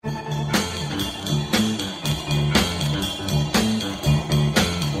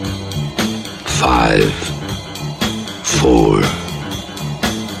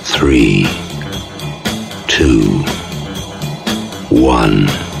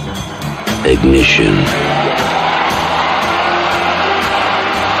Ignition.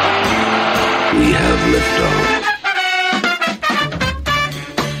 We have liftoff.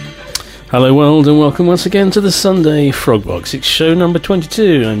 Hello world and welcome once again to the Sunday Frogbox. It's show number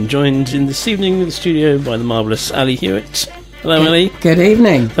 22. I'm joined in this evening in the studio by the marvellous Ali Hewitt. Hello Ali. Good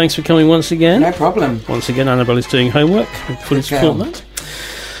evening. Thanks for coming once again. No problem. Once again Annabelle is doing homework. I fully support film. that.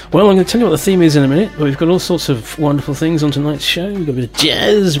 Well, I'm going to tell you what the theme is in a minute, but we've got all sorts of wonderful things on tonight's show. We've got a bit of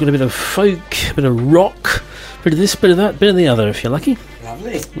jazz, we've got a bit of folk, a bit of rock, a bit of this, bit of that, bit of the other if you're lucky.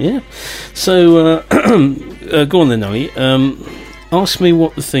 Lovely. Yeah. So, go on then Ali. Ask me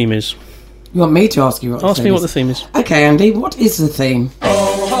what the theme is. You want me to ask you what Ask me what the theme is. Okay, Andy, what is the theme?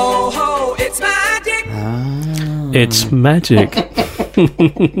 Ho, ho, ho, it's magic! It's magic.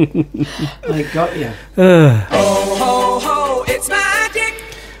 I got you. Ho, ho, ho, it's magic!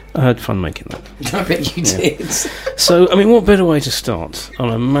 I had fun making that. I bet you did. So, I mean, what better way to start on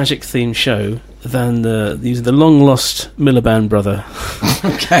a magic-themed show than the long-lost Miliband brother?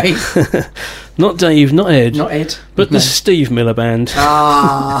 Okay. Not Dave, not Ed, Not Ed. but the Steve Miliband.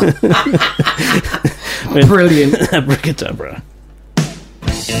 Ah. With Brilliant. Abracadabra.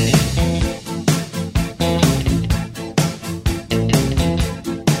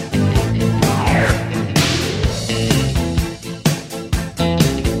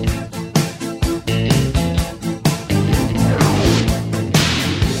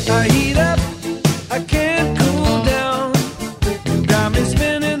 I heat up, I can't cool down. Got me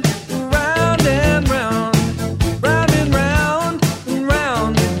spinning round and round. Round and round and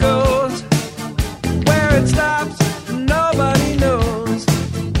round it goes. Where it stops, nobody knows.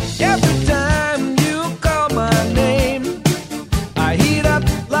 Every time you call my name, I heat up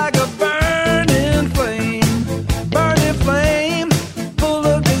like a burning flame. Burning flame, full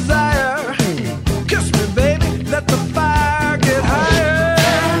of desire. Kiss me, baby, let the fire get higher.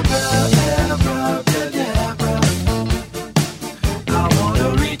 I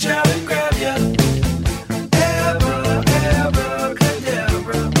wanna reach out and grab ya.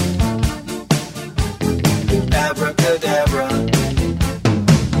 Abracadabra. Abracadabra.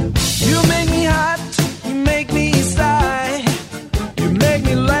 You make me hot, you make me sigh. You make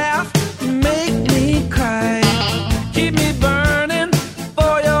me laugh, you make me cry. Keep me burning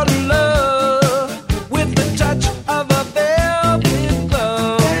for your love with the touch of a velvet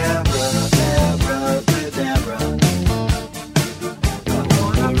glove. Abracadabra. I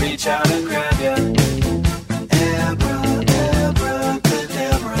wanna reach out and grab ya. Abracadabra.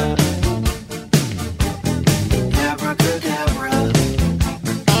 Abracadabra.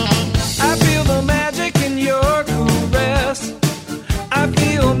 I feel the magic in your caress. I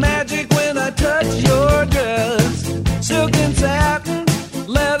feel magic when I touch your dress. Silk and satin,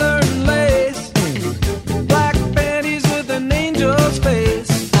 leather and lace. Black panties with an angel's face.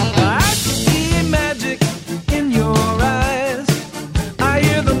 I see magic in your eyes. I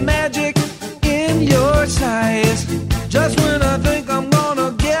hear the magic in your sighs. Just when I think I'm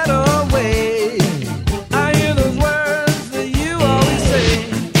gonna get away, I hear those words that you always say.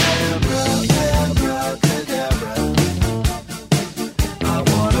 Abracadabra. I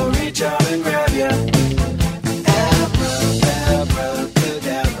wanna reach out and grab ya.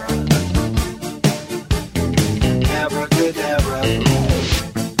 Abracadabra. Abracadabra.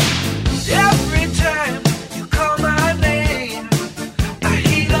 Every time you call my name, I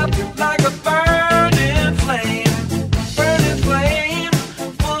heat up like a burning flame. Burning flame,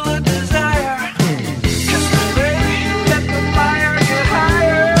 full of desire. Kiss me, baby, let the fire get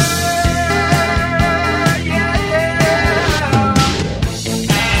higher. Yeah, yeah.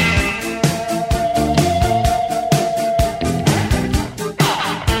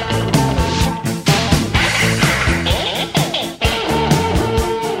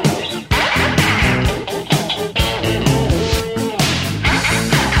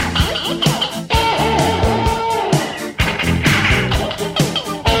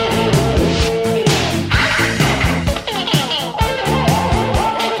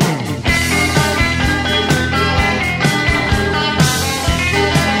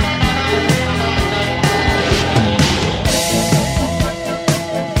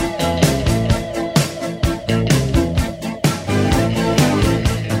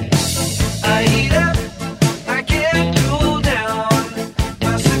 I heat up, I can't cool down.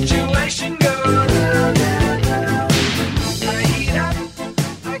 My situation goes round and round. I heat up,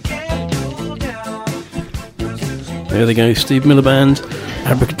 I can't cool down. There they go, Steve Miliband,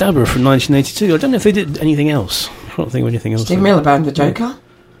 Abracadabra from 1982. I don't know if they did anything else. I can't think of anything else. Steve Miliband, the Joker?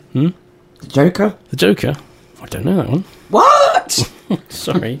 The Joker? The Joker? I don't know that one. What?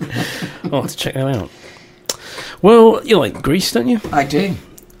 Sorry. I'll have to check that out. Well, you like Grease, don't you? I do.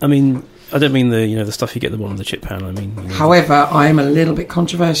 I mean, I don't mean the stuff you get at the bottom of the chip pan. I mean. However, I am a little bit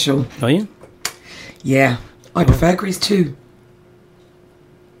controversial. Are you? Yeah, I prefer Grease 2.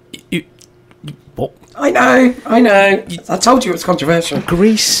 What? I know. I told you it was controversial.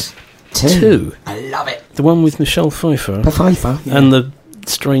 Grease 2. I love it. The one with Michelle Pfeiffer. Pfeiffer. Yeah. And the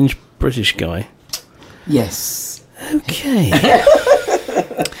strange British guy. Yes. Okay.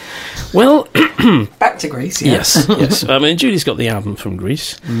 Well, back to Grease. Yeah. Yes. I mean, Julie's got the album from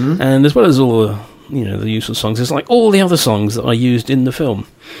Grease, and as well as all the the usual songs, there's like all the other songs that I used in the film,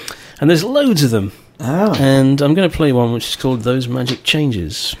 and there's loads of them. Oh. And I'm going to play one which is called "Those Magic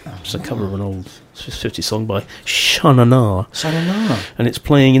Changes." It's a cover of an old 50s song by Sha Na Na. And it's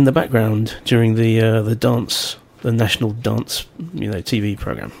playing in the background during the dance, the national dance, TV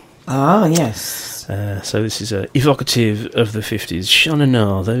program. Ah, yes. So this is evocative of the 50s. Sha Na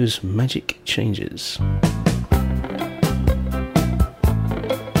Na, Those Magic Changes.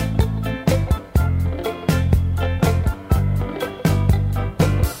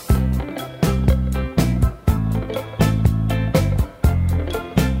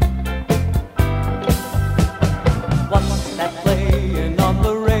 What's that playing on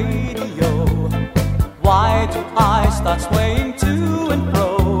the radio? Why do I start swaying to and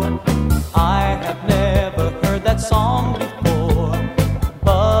fro? I have never heard that song before,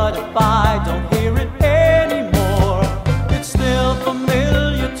 but if I don't hear it anymore, it's still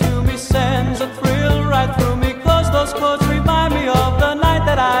familiar to me, sends a thrill right through me, 'cause those chords remind me of the night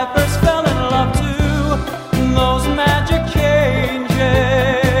that I first fell in love to those magic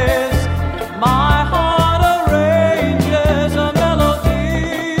changes. My heart arranges a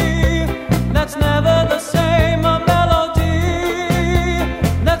melody that's never the same, a melody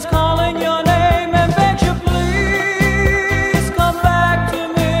that's calling your name and begs you, please come back to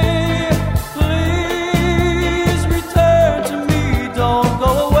me, please return to me, don't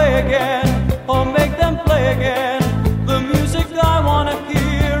go away again, or make them play again the music I want to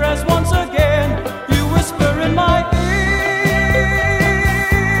hear, as once again you whisper in my ear.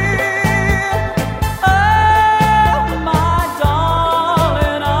 Oh, my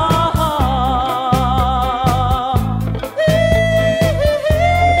darling,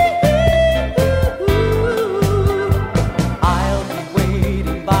 I'll be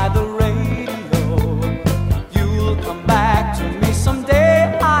waiting by the radio. You'll come back to me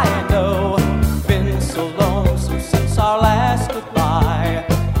someday, I know. Been so lonesome since our last goodbye,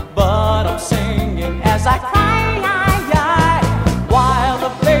 but I'm singing as I cry, while the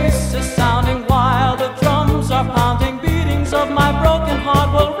bass is sounding, while the drums are pounding, beatings of my broken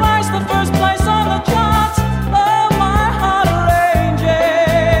heart will rise the first place on the charts. Oh, my heart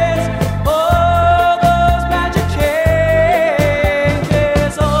arranges, oh, those magic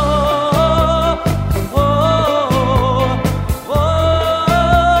changes, oh, oh, oh,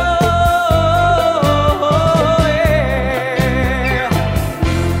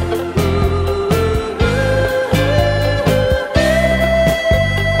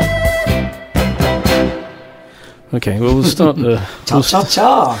 Okay, well, we'll start.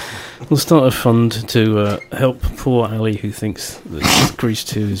 Cha-cha-cha. We'll start a fund to help poor Ali, who thinks that Grease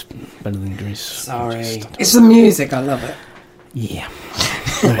 2 is better than Grease. Sorry. It's the music, I love it. Yeah.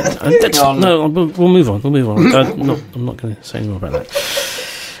 No, we'll move on. We'll move on. I'm not going to say any more about that.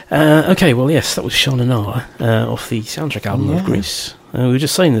 Okay, well, yes, that was Sha Na Na off the soundtrack album of Grease. We were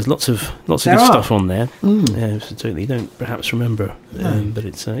just saying there's lots of good stuff on there. So totally don't perhaps remember, but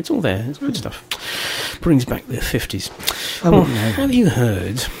it's all there. It's good stuff. Brings back the 50s. Well, have you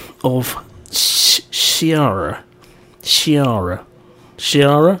heard of Ciara? Ciara?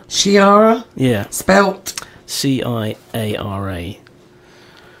 Yeah. Spelt. Ciara.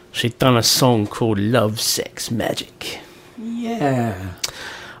 She'd done a song called Love, Sex, Magic. Yeah.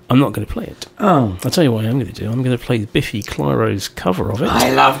 I'm not going to play it. Oh. I'll tell you what I'm going to do. I'm going to play Biffy Clyro's cover of it. I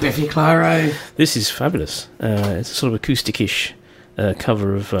love Biffy Clyro. This is fabulous. It's a sort of acoustic-ish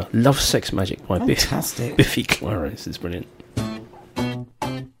cover of Love, Sex, Magic by Fantastic. Biffy Clyro. This is brilliant.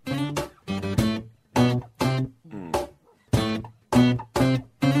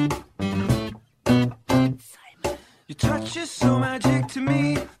 Your touch is so magic to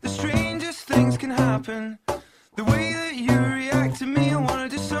me. The strangest things can happen. The way that you react to me, I wanna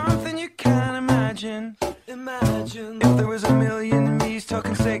do something you can't imagine. Imagine if there was a million me's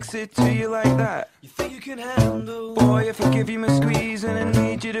talking sexy to you like that. You think you can handle? Boy, if I give you my squeeze and I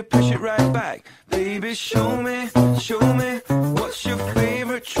need you to push it right back. Baby, show me what's your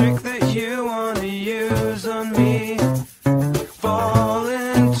favorite trick that you wanna use on me.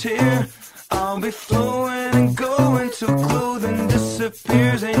 Volunteer, I'll be flowing and going till clothing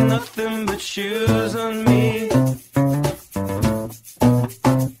disappears. Ain't nothing but shoes on me.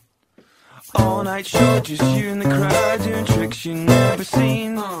 All night show, just you and the crowd doing tricks you never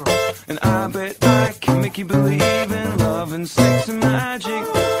seen. And I bet I can make you believe in love and sex and magic.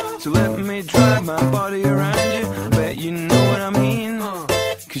 So let me drive my body around you. I bet you know what I mean.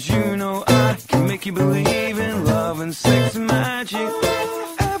 Cause you know I can make you believe in love and sex and magic.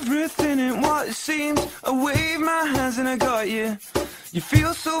 Everything ain't what it seems. I wave my hands and I got you. You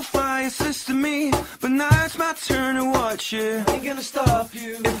feel so fly, it's this to me. But now it's my turn to watch you. Ain't gonna stop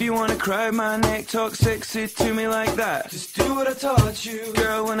you. If you wanna crowd my neck, talk sexy to me like that. Just do what I taught you.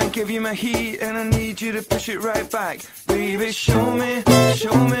 Girl, when I give you my heat and I need you to push it right back. Baby, show me,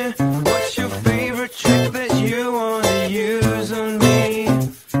 what's your favorite trick that you wanna use on me?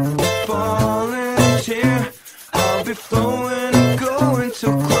 Volunteer, I'll be flowing and going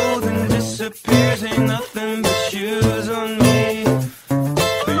till clothing disappears. Ain't nothing but shoes on me.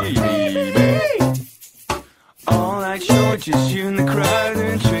 Just you in the crowd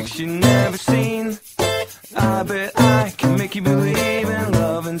doing tricks you never seen. I bet I can make you believe in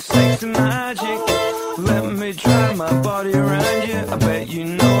love and sex and magic. Let me drive my body around you. I bet you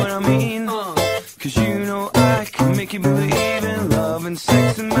know what I mean. Cause you know I can make you believe in love and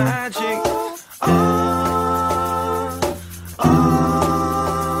sex and magic.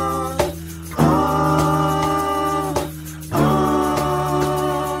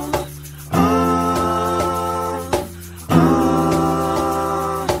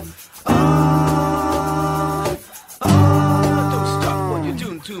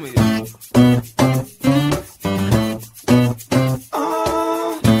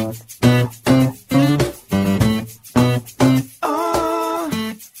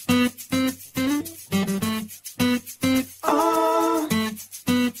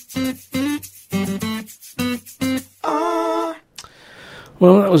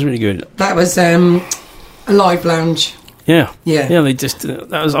 Well, that was really good. That was a live lounge. Yeah. Yeah. Yeah, they just...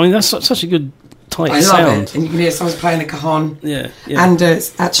 that was. I mean, that's such a good, tight I sound. love it. And you can hear someone's playing a cajon. Yeah, yeah. And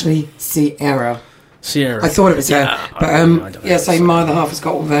it's actually Sierra. Sierra. I thought it was her. But I don't know. so my other half has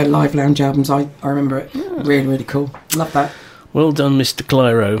got all their live lounge albums. I remember it. Really, really cool. Love that. Well done, Mr.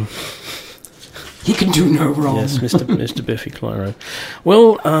 Clyro. He can do no wrong. Yes, Mr. Biffy Clyro.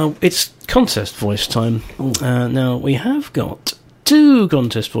 Well, it's contest voice time. Now, we have got 2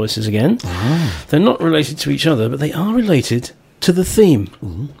 contest voices again. They're not related to each other, but they are related to the theme. Do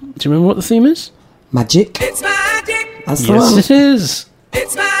you remember what the theme is? Magic. It's magic. That's the Yes, one. it is.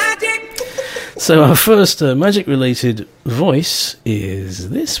 It's magic. So our first magic-related voice is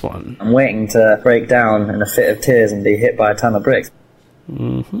this one. I'm waiting to break down in a fit of tears and be hit by a ton of bricks.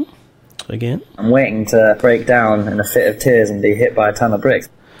 Again. I'm waiting to break down in a fit of tears and be hit by a ton of bricks.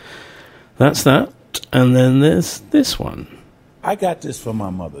 That's that. And then there's this one. I got this for my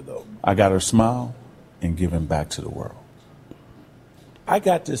mother, though. I got her smile and giving back to the world. I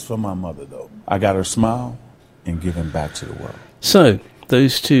got this for my mother, though. I got her smile and giving back to the world. So,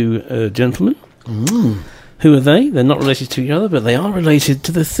 those 2 gentlemen, who are they? They're not related to each other, but they are related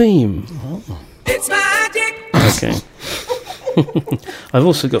to the theme. It's magic. Okay. I've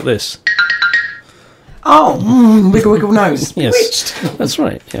also got this. Oh, wiggle, wiggle nose. Yes, Bewitched. that's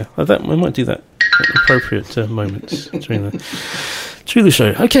right. Yeah, we might do that at appropriate moments during the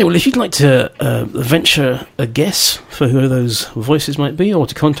show. Okay, well, if you'd like to venture a guess for who those voices might be, or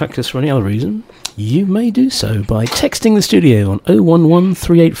to contact us for any other reason, you may do so by texting the studio on 011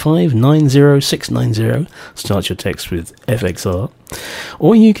 385 90690. Start your text with FXR.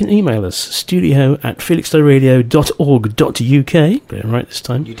 Or you can email us, studio@felixstowe.org.uk. Get it right this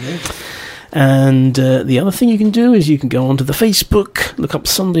time. You did. And the other thing you can do is you can go onto the Facebook, look up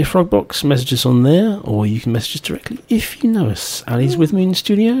Sunday Frogbox, message us on there, or you can message us directly if you know us. Ali's with me in the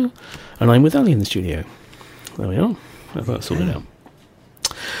studio, and I'm with Ali in the studio. There we are. I've got that sorted out.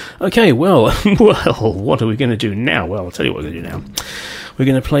 Okay, well, what are we going to do now? Well, I'll tell you what we're going to do now. We're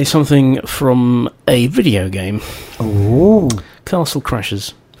going to play something from a video game. Oh. Castle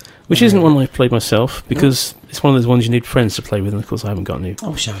Crashers. Which isn't one I've played myself, because it's one of those ones you need friends to play with, and of course I haven't got any.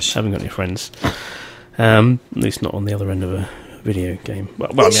 Oh, shush. Haven't got any friends. At least not on the other end of a video game.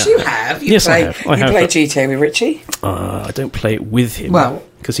 Well, Yes, you have. You Yes, I play, have. I you have, play but- GTA with Richie? I don't play it with him. Well-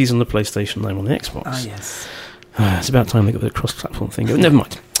 because he's on the PlayStation and I'm on the Xbox. Ah, yes. It's about time they got the cross-platform thing. Never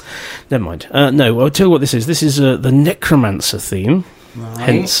mind. No, I'll tell you what this is. This is the Necromancer theme. Right.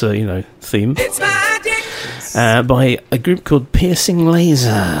 Hence, theme. It's magic. By a group called Piercing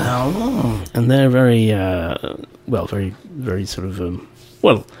Laser. Oh. And they're very, very, very sort of,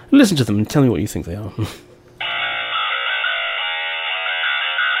 listen to them and tell me what you think they are.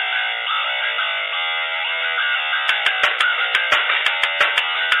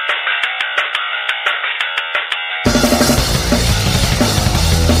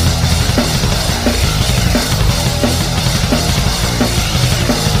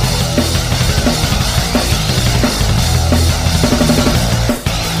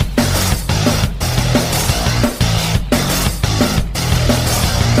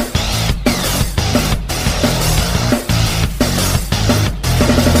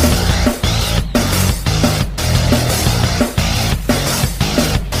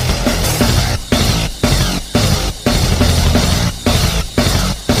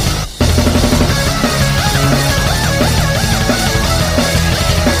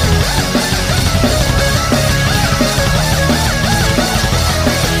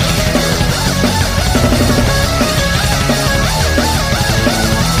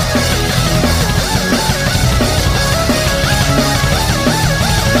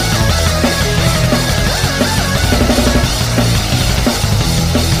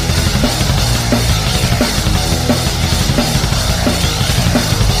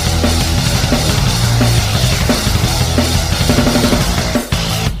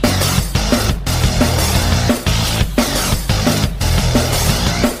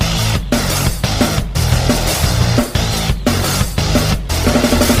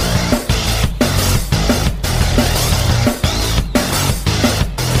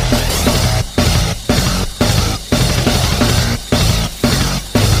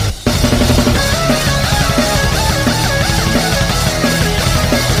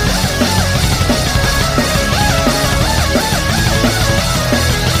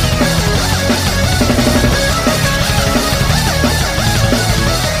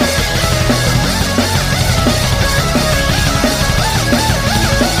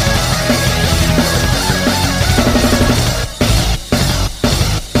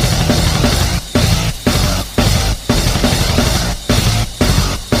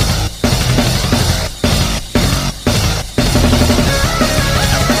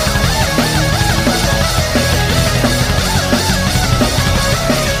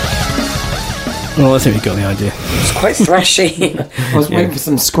 Well, I think we got the idea. It's quite thrashy. I was waiting for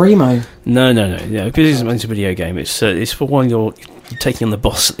some screamo. No, because it's a video game. It's for when you're taking on the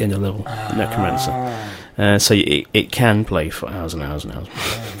boss at the end of the level, the Necromancer. So it can play for hours and hours and hours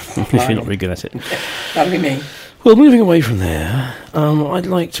if you're not very good at it. That'd be me. Well, moving away from there, I'd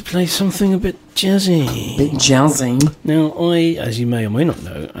like to play something a bit jazzy. Bit jazzy. Now, I, as you may or may not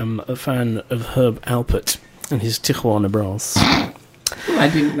know, am a fan of Herb Alpert and his Tijuana Brass. I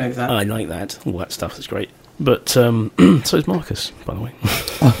didn't know that. I like that. All that stuff is great. But so is Marcus, by the way.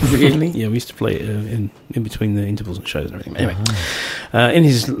 Oh, really? Yeah, we used to play it in between the intervals and shows and everything. Anyway, in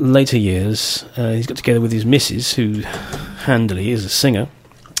his later years, he's got together with his missus, who handily is a singer,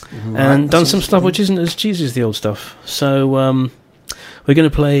 and done some stuff which isn't as cheesy as the old stuff. So we're going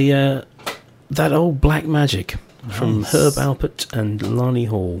to play That Old Black Magic from Herb Alpert and Lonnie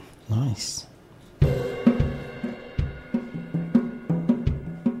Hall. Nice.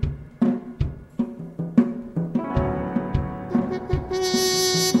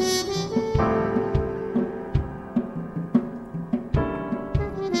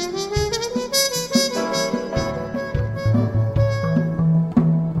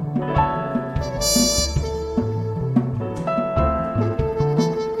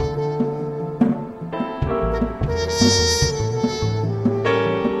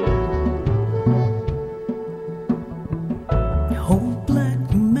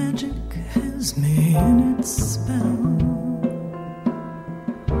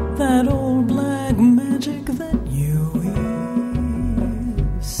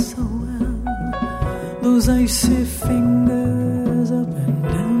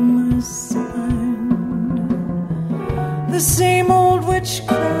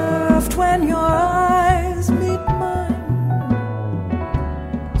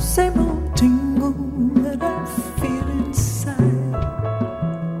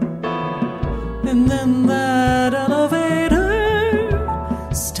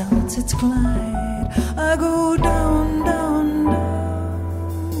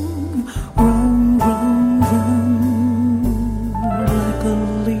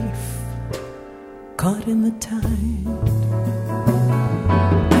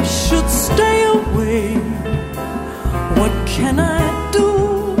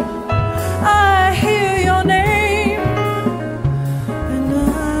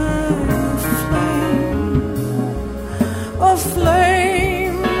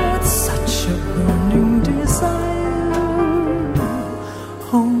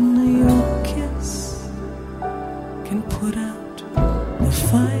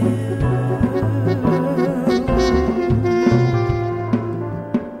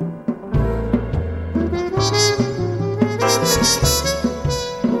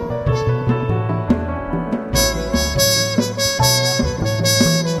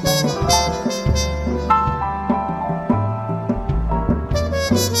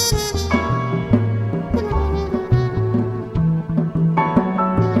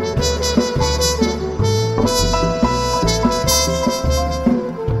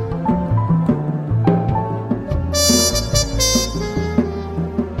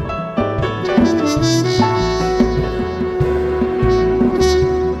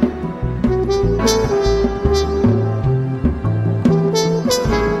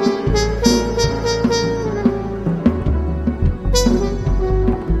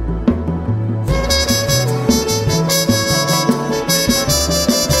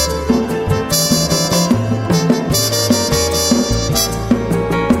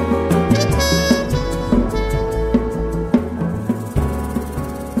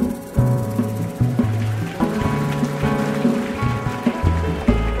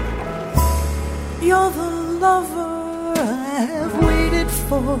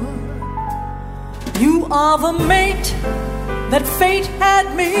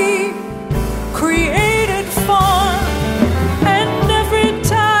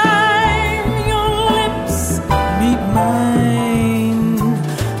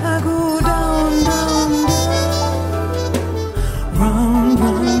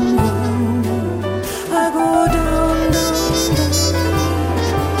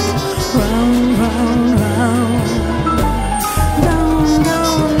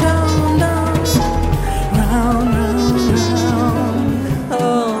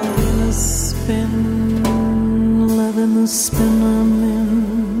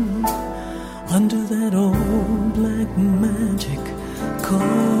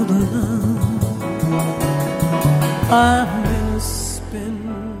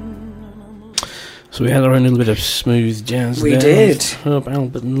 So we had our own little bit of smooth jazz. We there did. Herb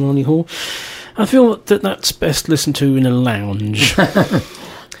Alpert and Lonnie Hall. I feel that that's best listened to in a lounge.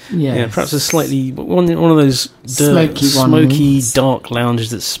 Yes. Yeah, perhaps a slightly one of those smoky, dark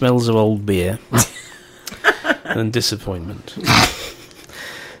lounges that smells of old beer and disappointment.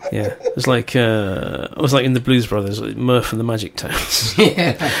 Yeah, it was like in the Blues Brothers, like Murph and the Magic Tones.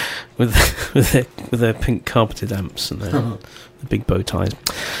 Yeah, with their pink carpeted amps and their the big bow ties.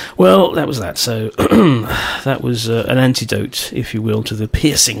 Well, that was that. So that was an antidote, if you will, to the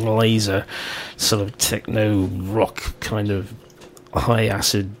piercing laser sort of techno rock kind of high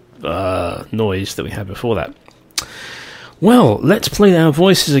acid noise that we had before that. Well, let's play our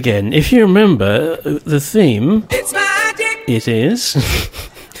voices again. If you remember the theme, It's magic. it is.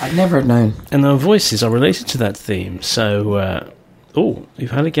 I'd never have known. And our voices are related to that theme. So,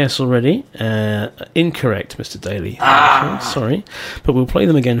 you've had a guess already. Incorrect, Mr. Daly. Sorry. But we'll play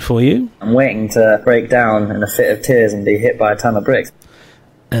them again for you. I'm waiting to break down in a fit of tears and be hit by a ton of bricks.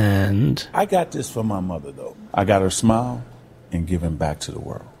 And I got this from my mother, though. I got her smile and giving back to the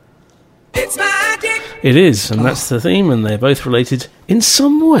world. It's magic. it is, and that's the theme, and they're both related in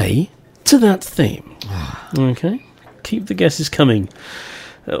some way to that theme. Okay? Keep the guesses coming.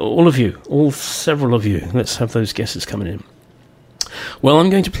 All of you, several of you. Let's have those guesses coming in. Well, I'm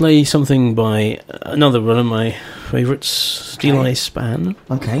going to play something by another one of my favourites, Steeleye Span.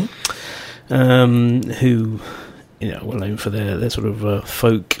 Okay. Who, were known for their sort of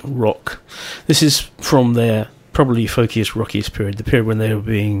folk rock. This is from their probably folkiest, rockiest period, the period when they were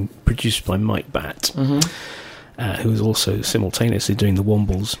being produced by Mike Batt, who was also simultaneously doing the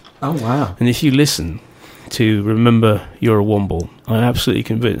Wombles. Oh, wow. And if you listen to Remember You're a Womble, I'm absolutely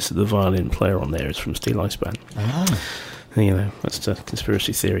convinced that the violin player on there is from Steeleye Span. That's the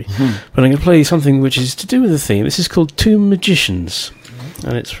conspiracy theory. But I'm going to play something which is to do with the theme. This is called Two Magicians,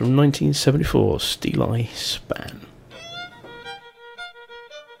 and it's from 1974, Steeleye Span.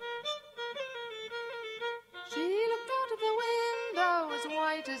 She looked out of the window as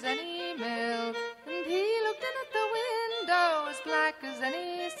white as any milk, and he looked in at the window as black as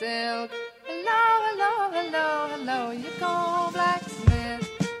any silk. Hello, hello, hello, hello, you go blacksmith.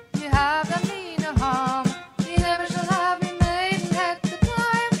 You have done me no harm. You never shall have me maidenhead. The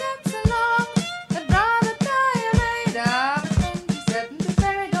time gets along. I'd rather die a maid. But then she said, and be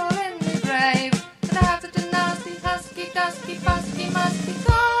buried all in the grave. And I have such a nasty, husky, dusky, fusky, musky,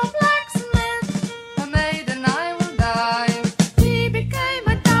 go blacksmith. A maid and I will die. He became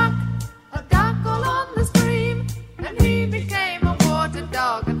a duck all on the stream. And he became a water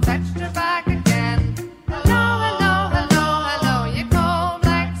dog and fetched her back again. Hello, hello, hello, hello, you go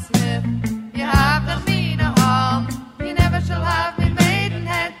blacksmith. You have done me no harm. You never shall have me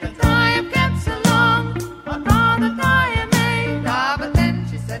maidenhead. The time gets along. I'd rather die a maid. But then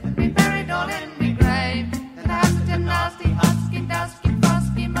she said to be buried all in me grave. And I have such a nasty, husky, dusky,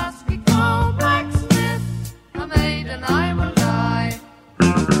 fusky, musky, go blacksmith. A maid and I will die.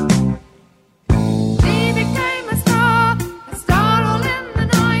 He became a star all in the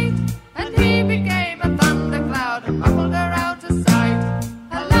night, and he became a thundercloud and muffled her out of sight.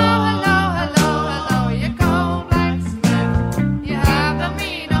 Hello, hello, hello, hello, you go blacksmith. You have done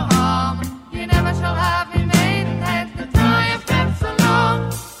me no harm. You never shall have me maidenhead. The triumph gets so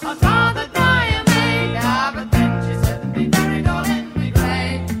long. I'd rather die a maid. But then she said to be buried all in my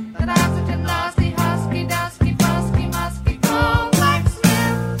grave. That I have such a nasty, husky, dusky, fusky, musky, go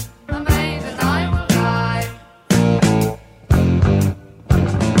blacksmith. A maid and I will die.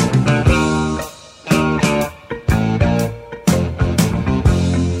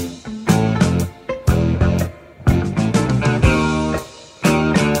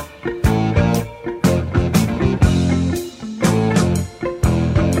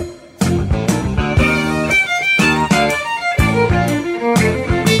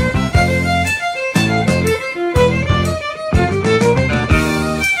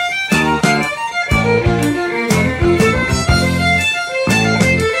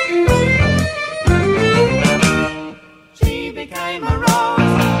 She became a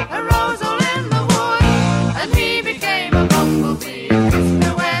rose all in the wood, and he became a bumblebee and kissed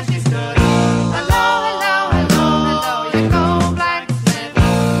her where she stood. Hello, hello, hello, hello, you go blacksmith.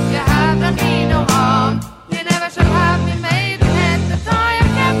 You have done me no harm. You never shall have me maidenhead. The time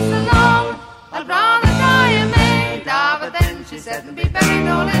gets along. I'd rather die a maid. But then she said and be buried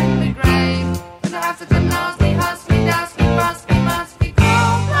all in the grave. And I have such a nasty, husky, dusky, fusky, musky, go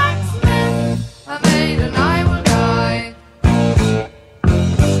blacksmith. A maid and I will die.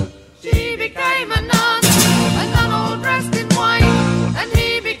 She became a nun all dressed in white, and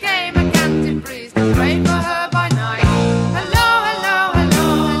he became a captive priest and prayed for her by night. Hello, hello, hello,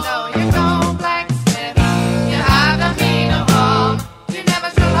 hello, you go blacksmith. You have done me no harm. You never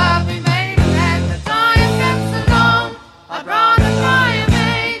shall have me maidenhead. The time gets along. I'd rather die a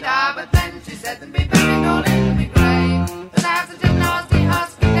maid.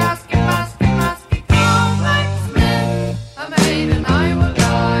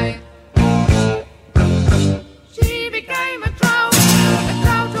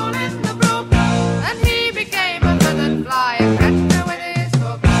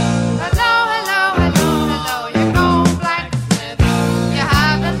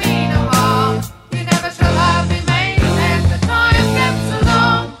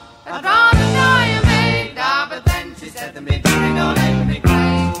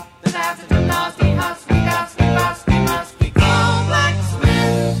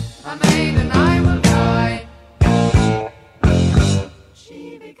 a maid and I will die.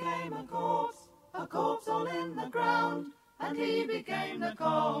 She became a corpse all in the ground, and he became the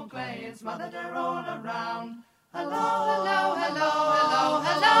cold clay and smothered her all around. Hello, hello, hello, hello,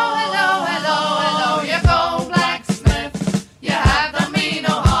 hello, hello, hello, hello, you cold blacksmith, you have done me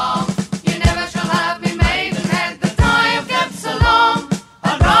no harm. You never shall have me made and had the tie I've kept so long.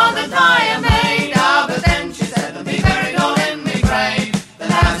 I'd rather die a maid, but then she said to be buried all in me grave. The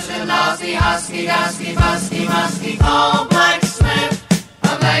lassie, lassie, husky, dusky, fusky, musky, cold blacksmith,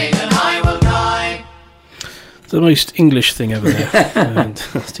 a maid and I will die. The most English thing ever there. And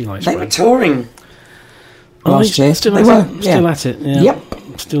Steve likes They were Brand. touring Oh, last year. Still They at were, it. Still at it. Yeah. Yep.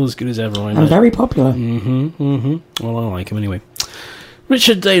 Still as good as ever, I know. And very popular. Well, I like him anyway.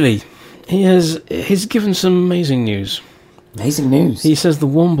 Richard Daly. He's given some amazing news. Amazing news. He says the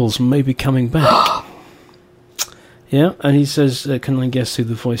Wombles may be coming back. Yeah, and he says, can I guess who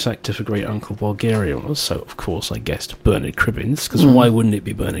the voice actor for Great Uncle Bulgaria was? So, of course, I guessed Bernard Cribbins, because why wouldn't it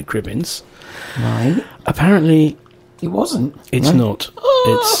be Bernard Cribbins? Right. Apparently, It wasn't. it's right? not.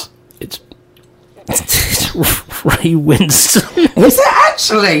 It's Ray Winston. Is it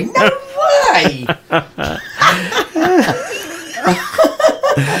actually? No way!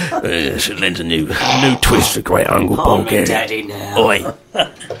 Should lend a new twist for Great Uncle Bulgaria. Daddy now. Oi,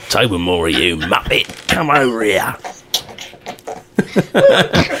 Toby Moore, you muppet, come over here.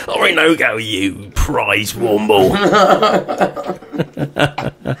 Orinoco, you prize womble.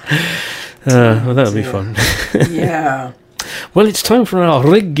 Well, that'll be fun. Yeah. Well, it's time for our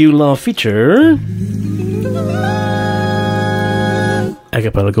regular feature.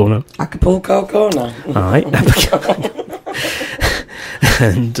 Acapella Corner. Acapulco Corner. Alright.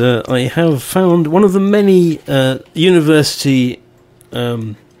 And I have found one of the many university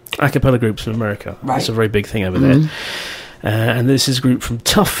a cappella groups in America. Right. It's a very big thing over there. And this is a group from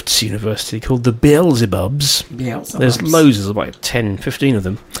Tufts University called the Beelzebubs. There's loads, there's like 10, 15 of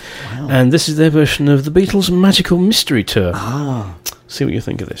them. Wow. And this is their version of the Beatles' Magical Mystery Tour. Ah. See what you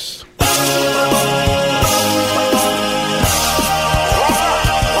think of this.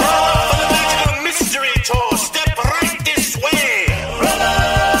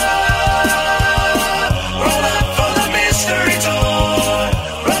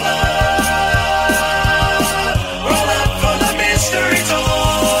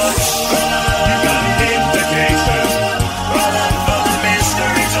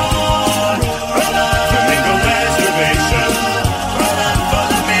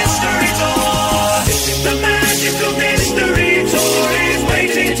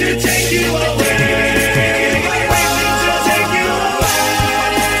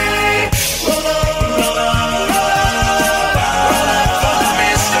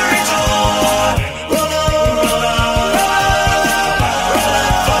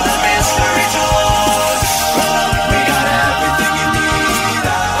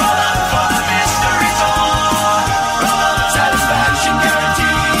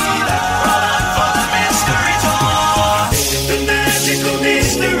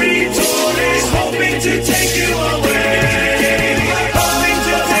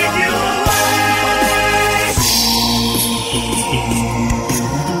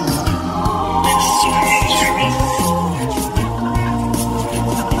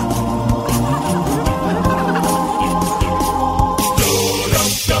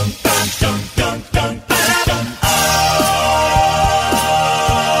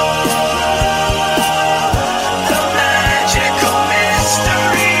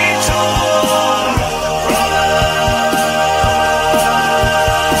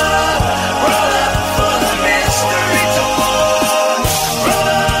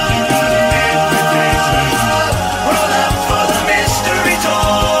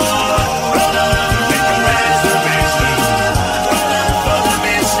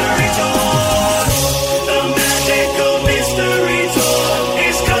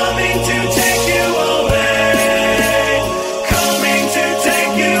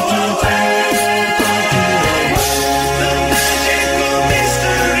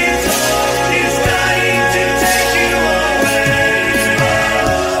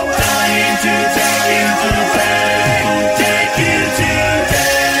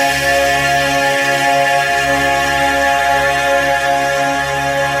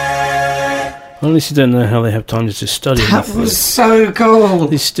 I honestly don't know how they have time to just study. That was so cool.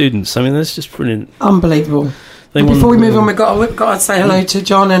 These students, I mean, that's just brilliant. Unbelievable. Before we move on, we've got to say hello to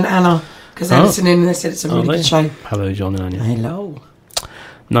John and Anna, because they're listening and they said it's a really good show. Hello, John and Anna. Hello.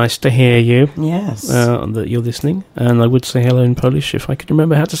 Nice to hear you. Yes. That you're listening. And I would say hello in Polish if I could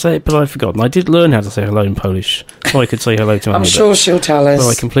remember how to say it, but I've forgotten. I did learn how to say hello in Polish, so I could say hello to Annie. I'm sure she'll tell us. But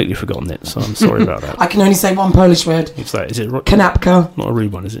I completely forgotten it, so I'm sorry about that. I can only say one Polish word. What's that? Is it Kanapka. Not a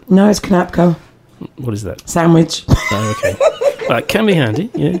rude one, is it? No, it's kanapka. What is that? Sandwich. Oh, okay. That can be handy,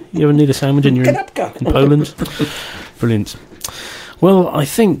 yeah. You ever need a sandwich in Poland? Brilliant. Well, I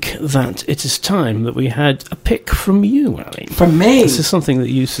think that it is time that we had a pick from you, Ali. From me? This is something that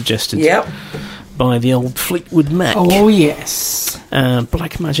you suggested. Yep. By the old Fleetwood Mac. Oh, yes.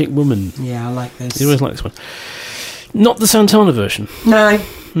 Black Magic Woman. Yeah, I like this. You always like this one. Not the Santana version. No.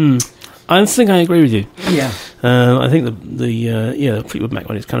 I think I agree with you. Yeah. I think the Fleetwood Mac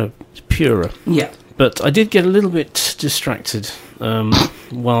one is kind of purer. Yeah. But I did get a little bit distracted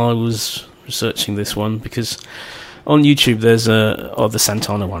while I was researching this one, because on YouTube there's the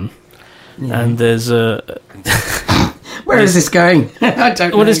Santana one, and there's Where is this going? I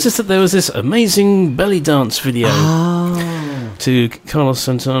don't know. Well, it's just that there was this amazing belly dance video to Carlos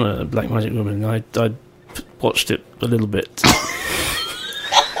Santana, Black Magic Woman, and I watched it a little bit.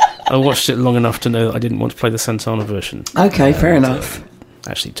 I watched it long enough to know that I didn't want to play the Santana version. Okay, fair enough.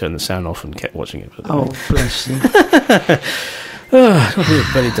 Actually turned the sound off and kept watching it. Oh, bless you.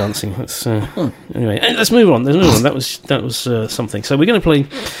 Belly dancing. That's, anyway, let's move on. That was something. So we're going to play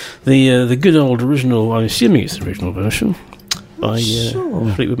the good old original. I'm assuming it's the original version by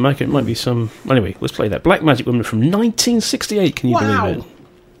Fleetwood Mac. It might be some. Anyway, let's play that. Black Magic Woman from 1968. Can you believe it?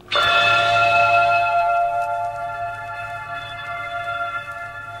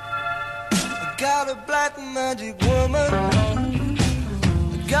 Got a black magic woman.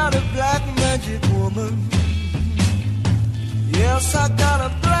 Got a black magic woman. Yes, I got a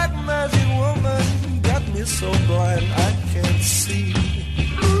black magic woman. Got me so blind I can't see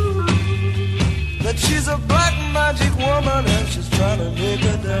that she's a black magic woman and she's trying to make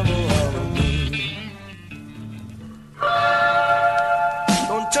a devil out of me.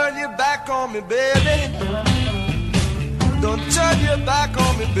 Don't turn your back on me, baby. Don't turn your back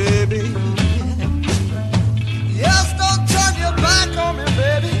on me, baby. Yes, don't turn your back on me,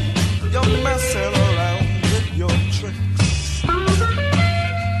 baby. You're messing around with your tricks.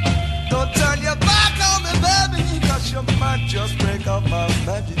 Don't turn your back on me, baby, 'cause you might just break up my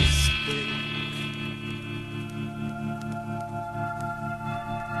magic stick.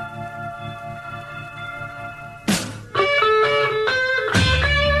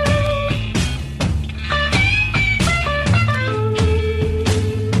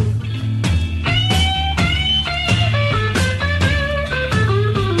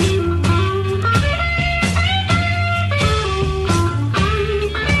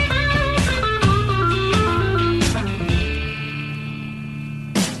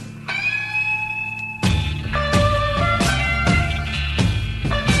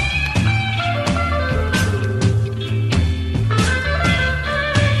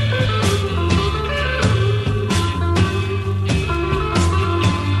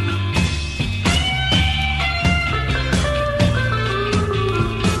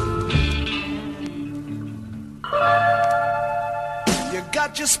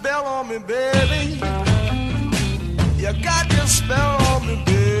 Your spell on me, baby. You got your spell on me,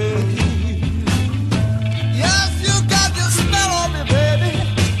 baby. Yes, you got your spell on me, baby.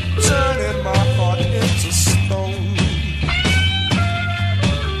 Turning my heart into stone.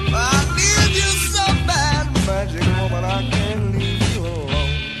 I need you so bad, magic woman, I can't leave you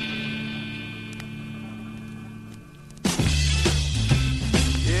alone.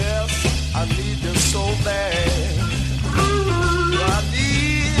 Yes, I need you so bad. I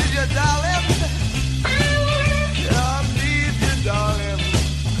need you, darling. I need you, darling.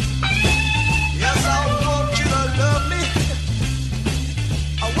 Yes, I want you to love me.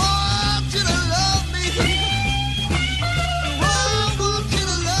 I want you to love me. I want you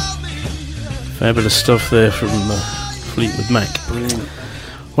to love me. Fabulous stuff there from Fleetwood Mac. Brilliant.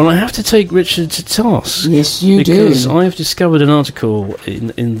 Well, I have to take Richard to task. Yes, you do. Because I've discovered an article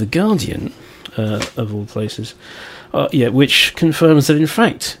in The Guardian, of all places, which confirms that, in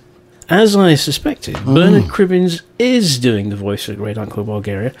fact, as I suspected, Bernard Cribbins is doing the voice of Great Uncle of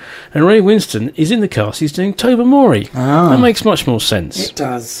Bulgaria, and Ray Winston is in the cast. He's doing Tobermory. That makes much more sense. It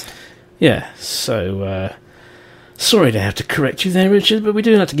does. Yeah, so sorry to have to correct you there, Richard, but we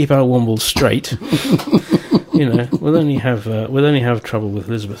do have to keep our wombles straight. You know, we'll only have trouble with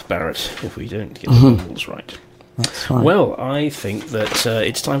Elizabeth Barrett if we don't get the wombles right. That's fine. Well, I think that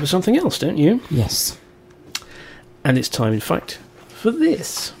it's time for something else, don't you? Yes. And it's time, in fact, for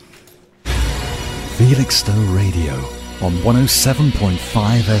this. Felixstowe Radio on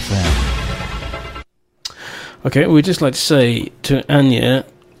 107.5 FM. Okay, we'd just like to say to Anya,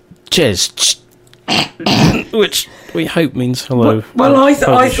 Ches. Which we hope means hello. Well, I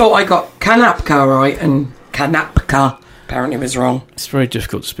Polish. thought I got kanapka right, and kanapka apparently was wrong. It's very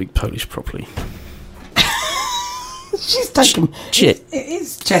difficult to speak Polish properly. She's taken. Chit. It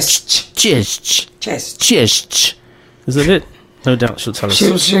is chest. Ches. Chest. Ches. Is that it? No doubt she'll tell us.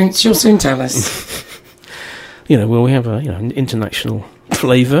 She'll soon tell us. Well, we have an international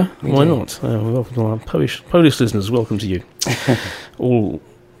flavour. Why not? Welcome to our Polish listeners. Welcome to you. All,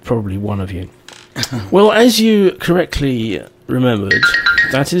 probably one of you. Well, as you correctly remembered,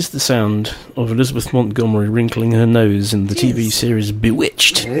 that is the sound of Elizabeth Montgomery wrinkling her nose in the TV series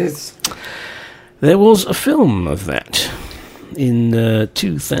Bewitched. It is. There was a film of that in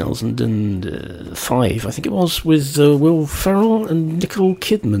 2005, I think it was, with Will Ferrell and Nicole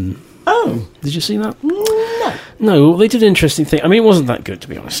Kidman. Oh. Did you see that? No. No, they did an interesting thing. I mean, it wasn't that good, to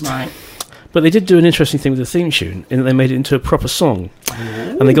be honest. Right. But they did do an interesting thing with the theme tune, in that they made it into a proper song.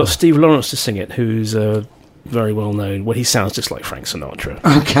 Ooh. And they got Steve Lawrence to sing it, who's very well known. Well, he sounds just like Frank Sinatra.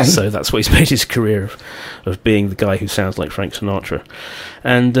 Okay. So that's what he's made his career of being the guy who sounds like Frank Sinatra.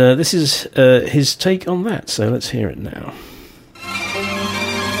 And this is his take on that, so let's hear it now.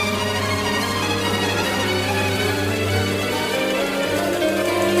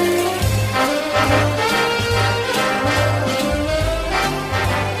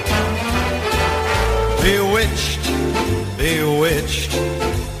 Bewitched, bewitched,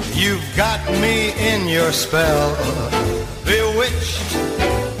 you've got me in your spell. Bewitched,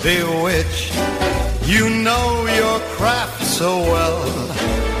 bewitched, you know your craft so well.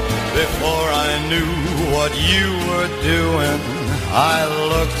 Before I knew what you were doing, I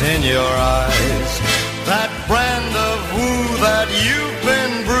looked in your eyes. That brand of woo that you've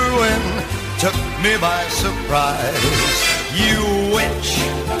been brewing took me by surprise. You witch.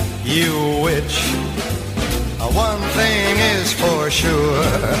 One thing is for sure,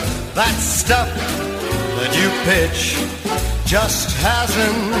 that stuff that you pitch just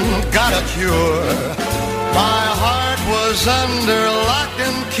hasn't got a cure. My heart was under lock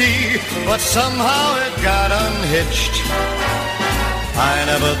and key, but somehow it got unhitched. I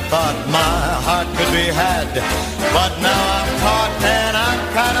never thought my heart could be had, but now I'm caught and I'm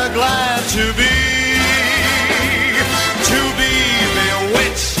kinda glad to be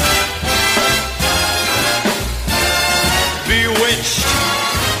bewitched. Bewitched,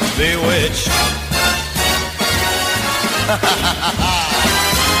 bewitched.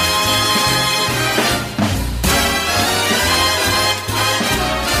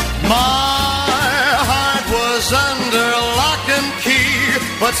 My heart was under lock and key,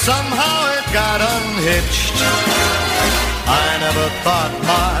 but somehow it got unhitched. I never thought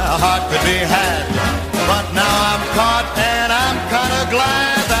my heart could be had, but now I'm caught and I'm kinda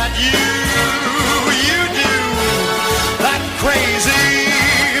glad that you do that crazy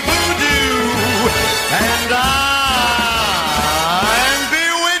voodoo, and I'm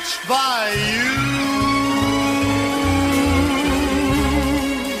bewitched by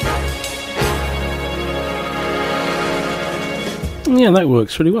you. Yeah, that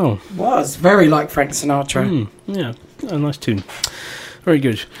works really well. Was very like Frank Sinatra. Yeah, a nice tune. Very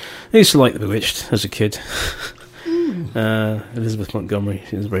good. I used to like The Bewitched as a kid. Elizabeth Montgomery,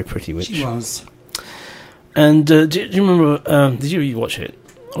 she was a very pretty witch. She was. And do you remember, did you watch it?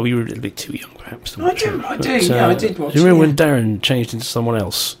 Or you were a little bit too young, perhaps, to watch it. I do, yeah, I did watch it. Do you remember when Darren changed into someone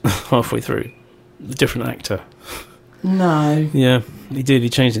else halfway through? A different actor. No. Yeah, he did. He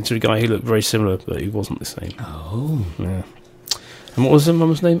changed into a guy who looked very similar, but he wasn't the same. Oh. Yeah. And what was the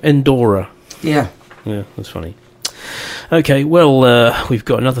mum's name? Endora. Yeah. Yeah, that's funny. Okay, well, we've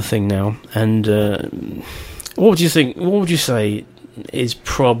got another thing now, and what would you think? What would you say is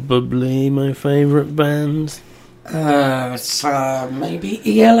probably my favourite band? So maybe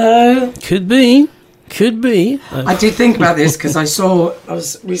ELO. Could be. I did think about this because I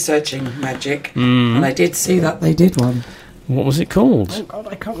was researching Magic, and I did see that they did one. What was it called? Oh God,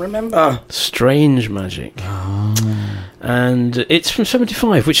 I can't remember. Strange Magic. Oh. And it's from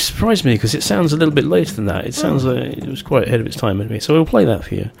 75, which surprised me because it sounds a little bit later than that. It sounds like it was quite ahead of its time anyway. So we'll play that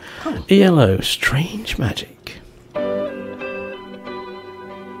for you. Oh. ELO, Strange Magic.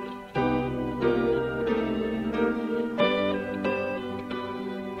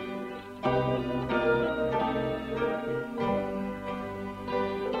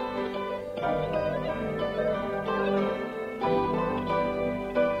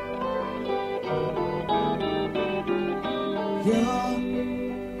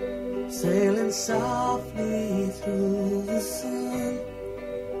 You're sailing softly through the sun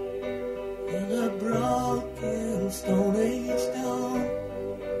in a broken Stone Age dawn.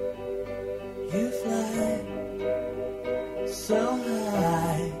 You fly so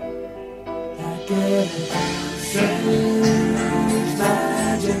high get strange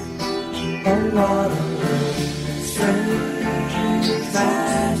magic. Oh, what a strange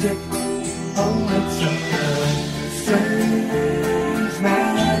magic. Oh, it's a strange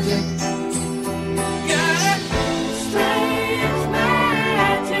magic. Got it. Strange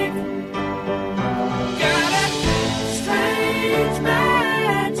magic. Got it. Strange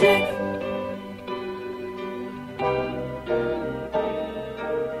magic.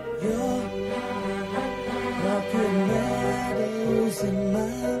 You're rocking meadows in my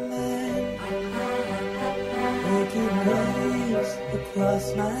mind, making waves across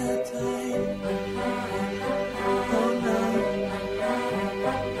my time. Oh no,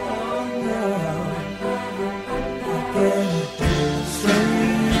 oh no, I get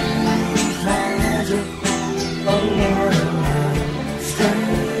strange magic. Oh, what a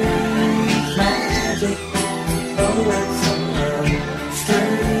strange magic. Oh, it's a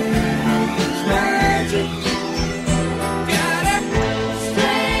strange magic. Got it.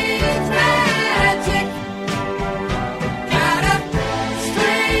 Strange magic. Got it.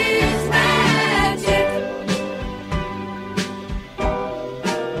 Strange magic.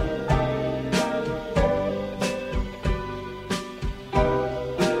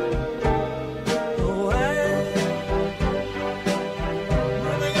 Oh,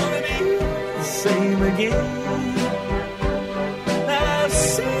 never gonna be the same again. I've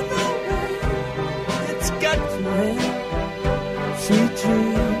seen the way it's got to end. Sweet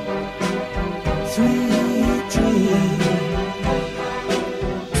dream, sweet dream.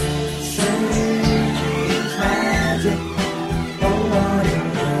 Strange magic. Oh, what a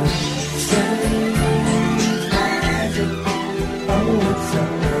strange magic. Oh, it's a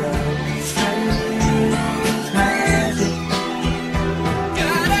strange magic.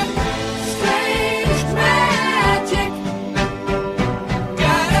 Got it. Strange magic.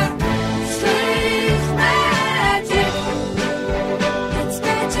 Got it. Strange magic. It's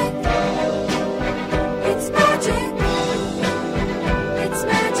magic. It's magic. It's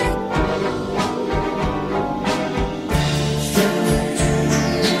magic. Got it.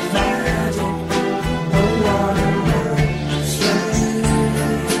 Strange magic.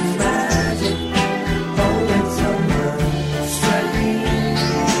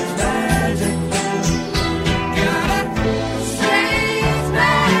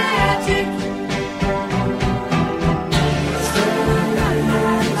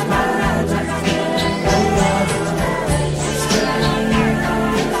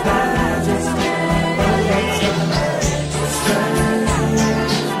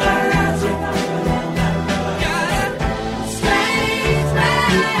 Got it. Strange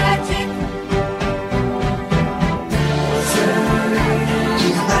magic.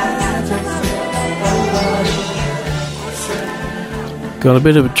 Got a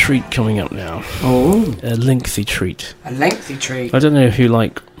bit of a treat coming up now. Oh, A lengthy treat. a lengthy treat. I don't know if you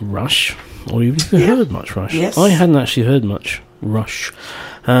like Rush, or even if you heard much Rush. Yes. I hadn't actually heard much Rush.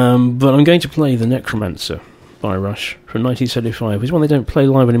 But I'm going to play The Necromancer by Rush from 1975. It's one they don't play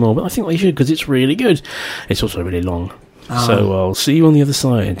live anymore, but I think they should because it's really good. It's also really long. So I'll see you on the other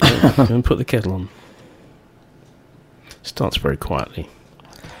side. Go and put the kettle on. Starts very quietly,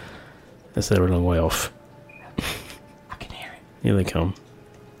 as they're a long way off. I can hear it. Here they come.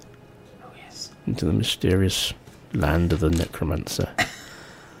 Oh, yes. Into the mysterious land of the Necromancer.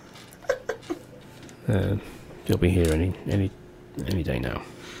 They'll be here any day now.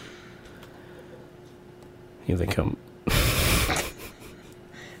 Here they come.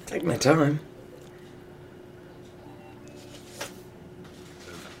 Take my time.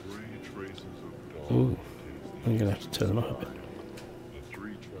 Ooh, I'm going to have to turn them up a bit. The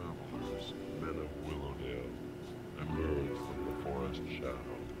three travelers, men of Willowdale, emerged from the forest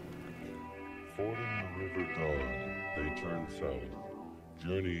shadow. Fording the River Dawn, they turned south,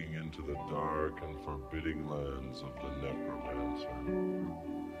 journeying into the dark and forbidding lands of the Necromancer.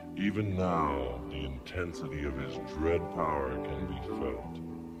 Even now, the intensity of his dread power can be felt,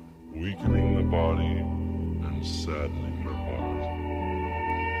 weakening the body and saddening the heart.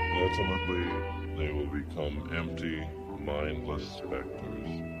 Ultimately, they will become empty, mindless specters.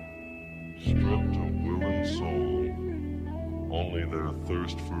 Stripped of will and soul, only their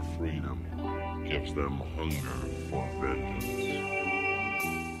thirst for freedom gives them hunger for vengeance.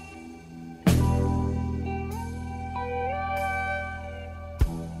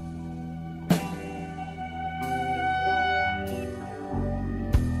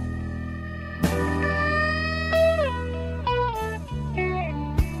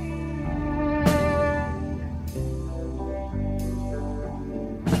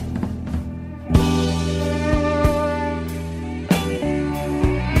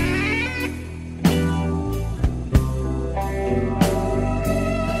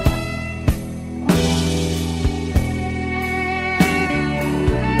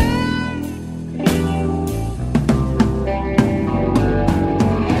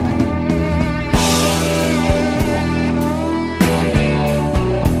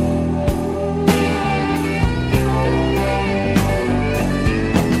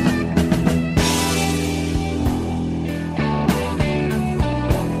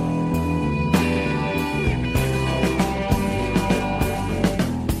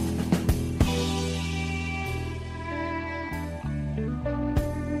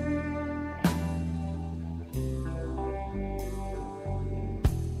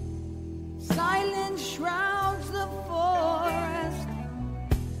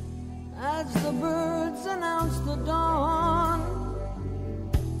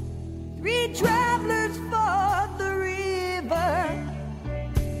 travelers for the river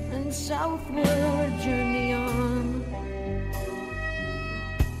and southward journey on.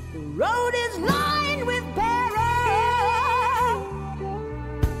 The road is lined with peril,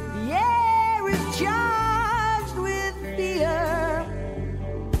 the air is charged with fear.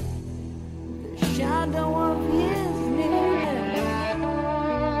 The shadow of his nearness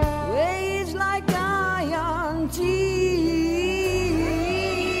weighs like iron teeth.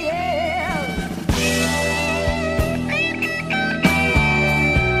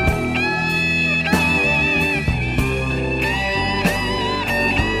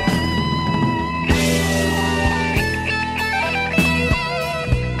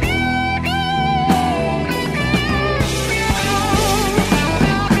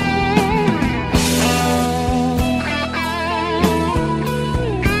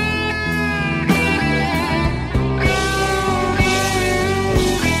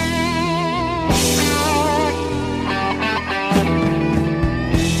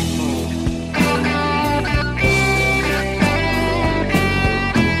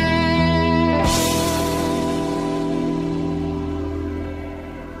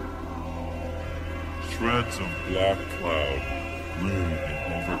 Shreds of black cloud loom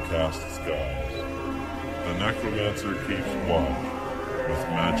in overcast skies. The necromancer keeps watch with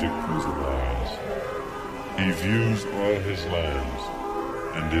magic puzzle eyes. He views all his lands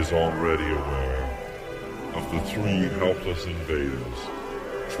and is already aware of the 3 helpless invaders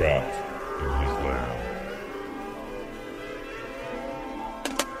trapped in his lair.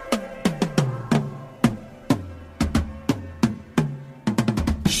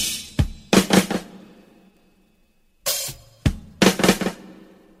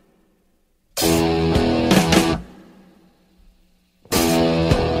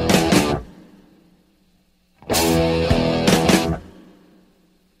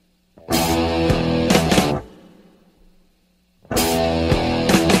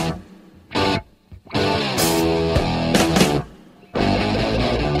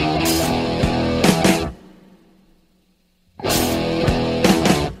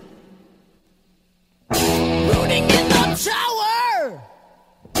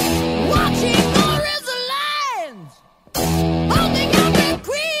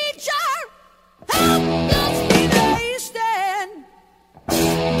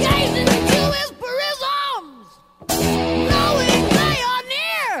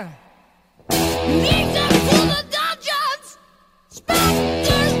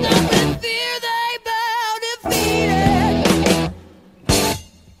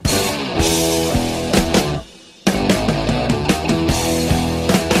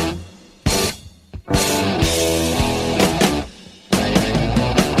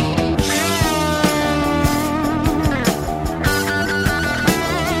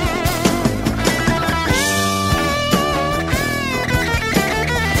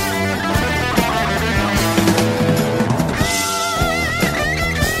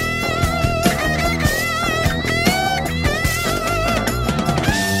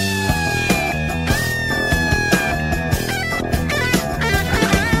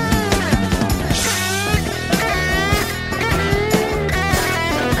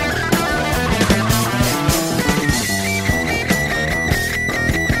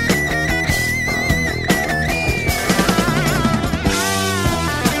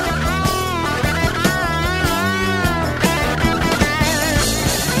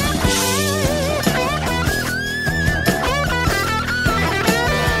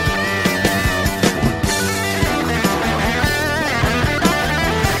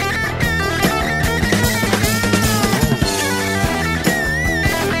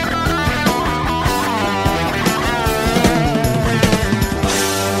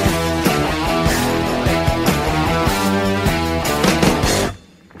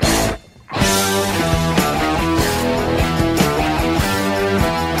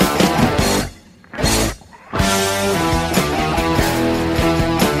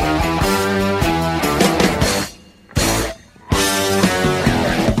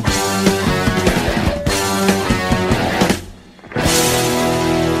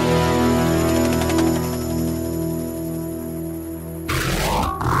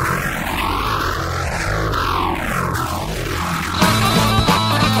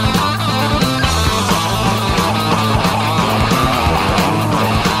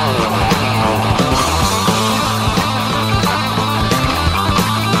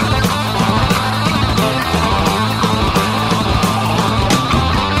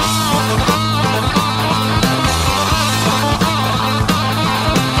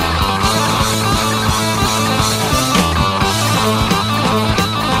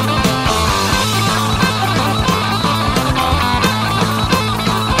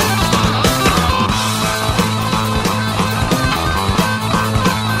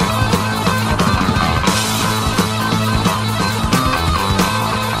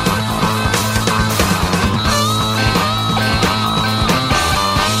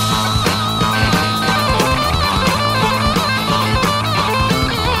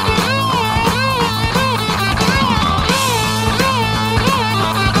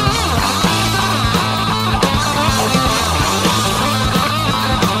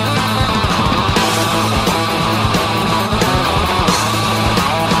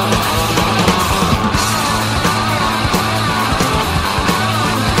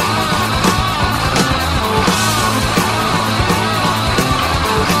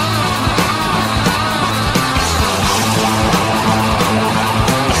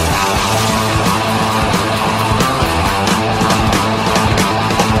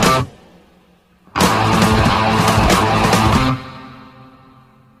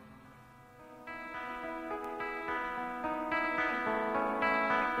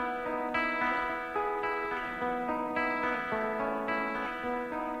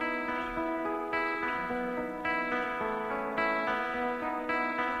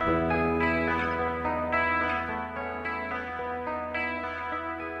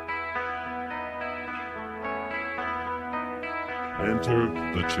 Enter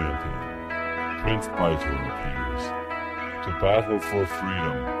the champion. Prince Biter appears to battle for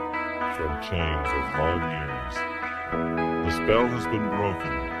freedom from chains of long years. The spell has been broken.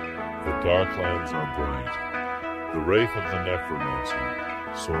 The dark lands are bright. The wraith of the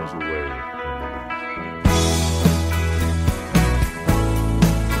necromancer soars away in the night.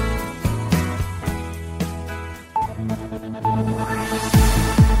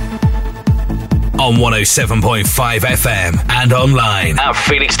 On 107.5 FM and online at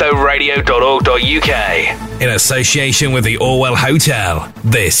felixstoweradio.org.uk. In association with the Orwell Hotel,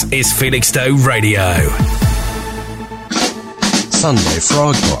 this is Felixstowe Radio. Sunday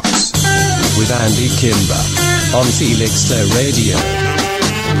Frog Box with Andy Kimber on Felixstowe Radio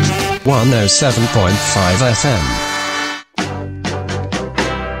 107.5 FM.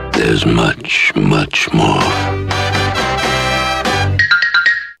 There's much, much more.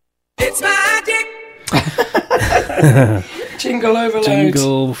 It's magic! Jingle overload.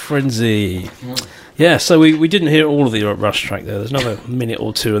 Jingle frenzy. Yeah, so we didn't hear all of the Rush track there. There's another minute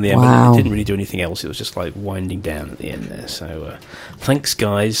or two in the end, Wow. but it didn't really do anything else. It was just like winding down at the end there. So thanks,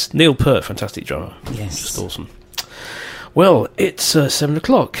 guys. Neil Peart, fantastic drummer. Yes. Just awesome. Well, it's 7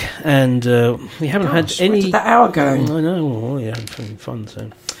 o'clock, and we haven't had any... Where did that hour go? I know, well, yeah, having fun,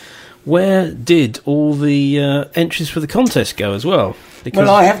 so... Where did all the entries for the contest go as well? Because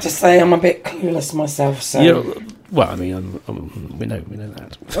Well, I have to say I'm a bit clueless myself, so... well, I mean, we know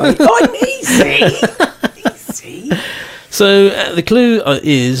that. I'm easy! So the clue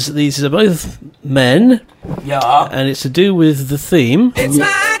is these are both men. Yeah. And it's to do with the theme. It's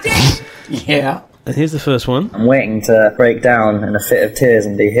magic! Yeah. And here's the first one. I'm waiting to break down in a fit of tears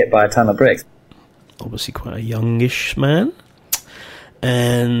and be hit by a ton of bricks. Obviously quite a youngish man.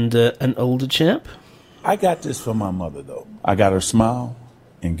 And an older chap. I got this from my mother, though. I got her smile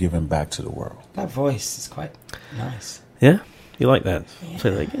and giving back to the world. That voice is quite nice. Yeah? You like that? Yeah.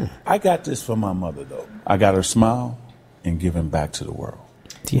 Say that again. I got this from my mother, though. I got her smile and giving back to the world.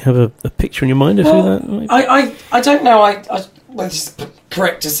 Do you have a picture in your mind of who that might be? I don't know. Well, it's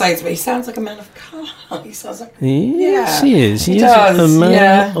correct to say it, but he sounds like a man of colour. He sounds like... Yes, he is. He is does, a man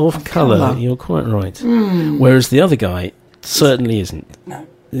yeah. of colour. Colour. You're quite right. Mm. Whereas the other guy certainly isn't. No.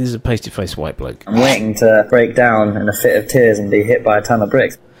 This is a pasty-faced white bloke. I'm waiting to break down in a fit of tears and be hit by a ton of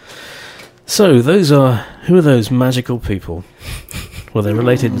bricks. So, who are those magical people? Well, they're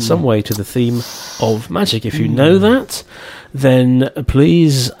related in some way to the theme of magic. If you know that, then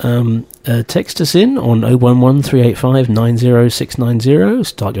please text us in on 011 385 90690.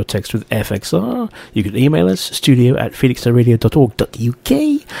 Start your text with FXR. You can email us,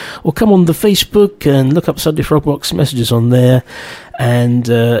 studio@felixstoweradio.org.uk, or come on the Facebook and look up Sunday Frog Box messages on there. And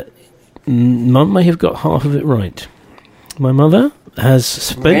Mum may have got half of it right. My mother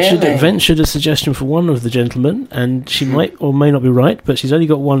has ventured a suggestion for one of the gentlemen, and she might or may not be right, but she's only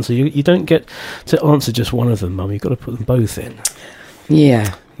got one, so you don't get to answer just one of them, Mum. You've got to put them both in.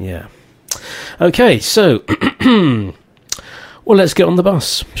 Yeah. Yeah. Okay, so, well, let's get on the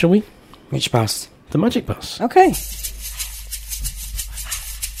bus, shall we? Which bus? The magic bus. Okay.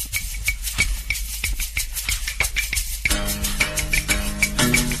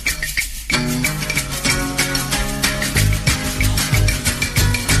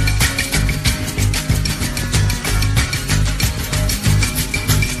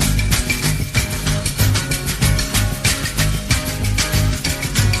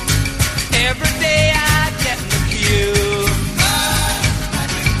 Every day I get in the queue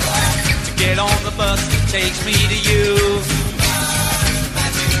to get on the bus that takes me to you.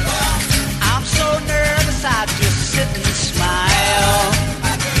 I'm so nervous I just sit and smile.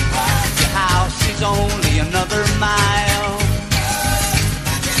 Your house is only another mile.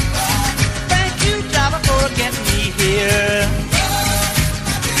 Thank you, driver, for getting me here.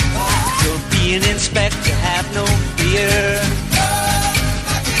 You'll be an inspector, have no fear.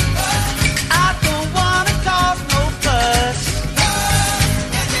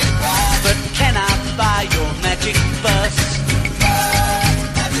 Can I buy your magic bus?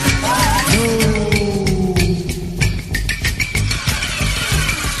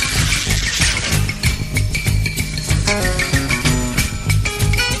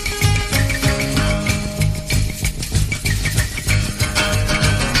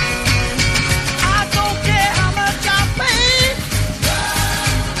 I don't care how much I pay.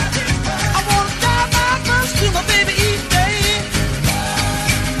 I wanna drive my bus to my baby each day.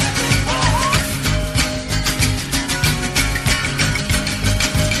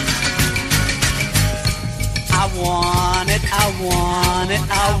 I want it, I want it, I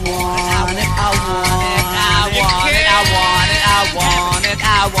want it, I want it, I want it, I want it, I want it,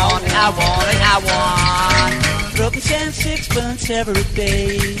 I want it, I want it, I want Rubbing and sixpence every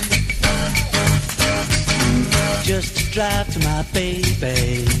day, just to drive to my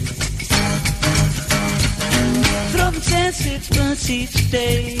baby. Rubbing and sixpence each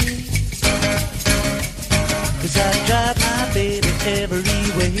day, 'cause I drive my baby every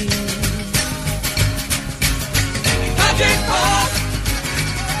way. Magic Bus,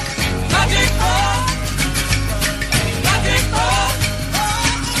 Magic Bus, Magic Bus,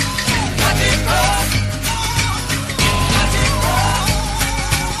 Magic Bus.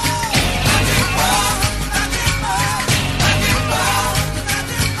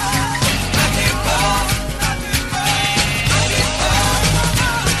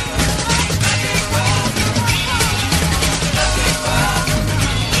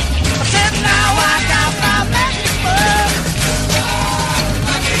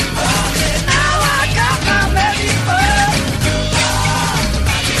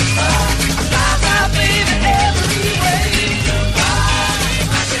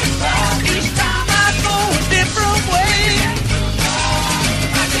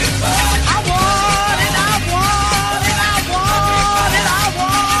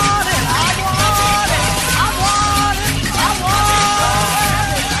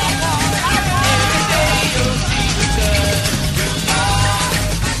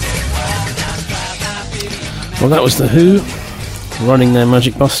 Well, that was The Who, running their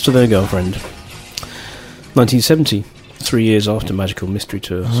magic bus to their girlfriend. 1970, 3 years after Magical Mystery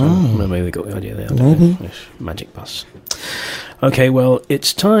Tour, so maybe they got the idea there. Maybe. Magic bus. Okay, well,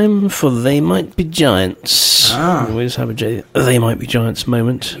 it's time for They Might Be Giants. We always have a They Might Be Giants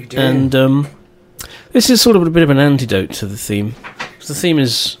moment. You do. And this is sort of a bit of an antidote to the theme. The theme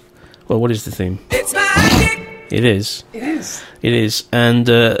is... Well, what is the theme? It's magic! It is. It is. It is. And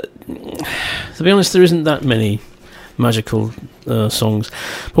to be honest, there isn't that many magical songs.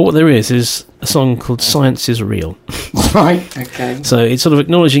 But what there is a song called Science is Real. Right, okay. So it's sort of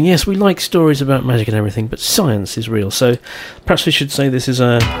acknowledging, yes, we like stories about magic and everything, but science is real. So perhaps we should say this is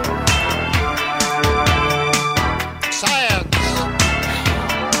a...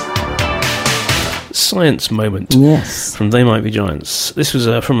 Science moment. Yes. From They Might Be Giants. This was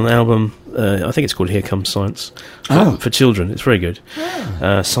from an album, I think it's called Here Comes Science, for children. It's very good.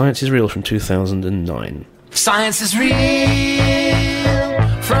 Science is Real from 2009. Science is real,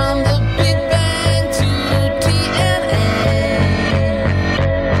 from the Big Bang to DNA.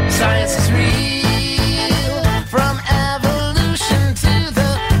 Science is real, from evolution to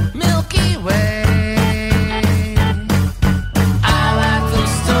the Milky Way. I like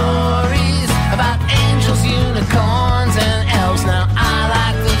those stories about angels, unicorns, and elves. Now I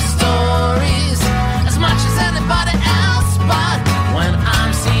like those stories as much as anybody else, but when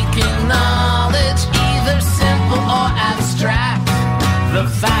I'm seeking knowledge, either simple or abstract, the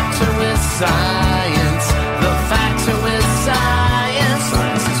factor is science. The factor is science.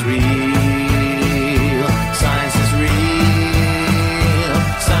 Science is real. Science is real.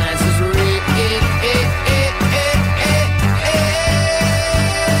 Science is real.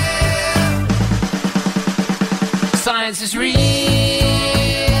 Science is real.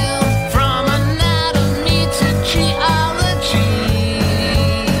 From anatomy to geology.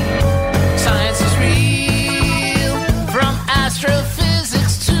 Science is real, from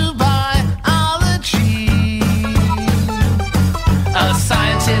astrophysics to biology. A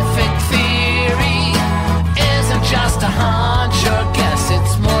scientific theory isn't just a hunch or guess,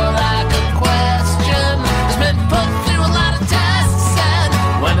 it's more like a question. It's been put through a lot of tests, and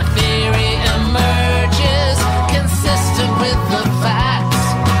when a theory emerges consistent with the facts,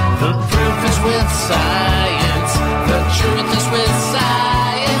 the proof is with science, the truth is with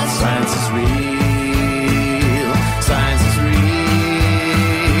science. Science is real. Science is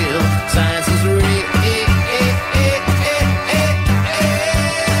real. Science is real. Science is real.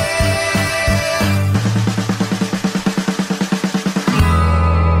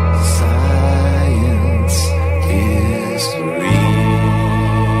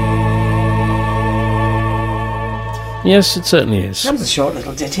 Yes, it certainly is. That was a short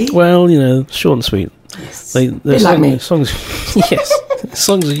little ditty. Well, you know, short and sweet. Yes. They're like me. songs, yes,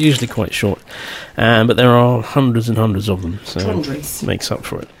 songs are usually quite short, but there are hundreds and hundreds of them, so Hundreds. it makes up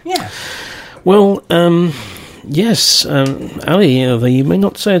for it. Yeah. Well, yes, Ali, you may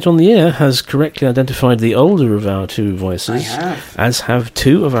not say it on the air, has correctly identified the older of our two voices, I have. as have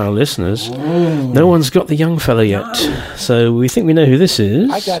two of our listeners. No one's got the young fella yet, so we think we know who this is.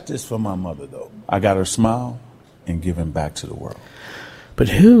 I got this from my mother, though. I got her smile and giving back to the world. But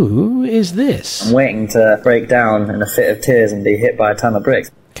who is this? I'm waiting to break down in a fit of tears and be hit by a ton of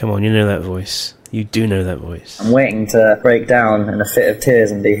bricks. Come on, you know that voice. You do know that voice. I'm waiting to break down in a fit of tears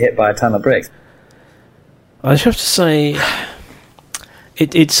and be hit by a ton of bricks. I have to say,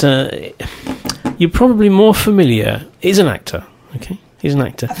 it's you're probably more familiar. He's an actor, okay? He's an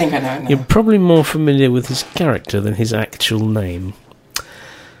actor. I think I know it now. You're probably more familiar with his character than his actual name.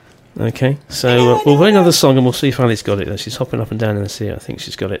 Okay, so we'll play another song and we'll see if Ali's got it. She's hopping up and down in the sea. I think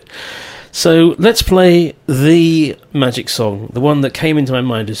she's got it. So let's play the Magic song, the one that came into my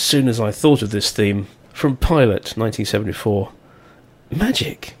mind as soon as I thought of this theme, from Pilot, 1974.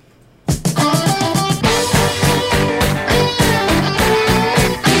 Magic.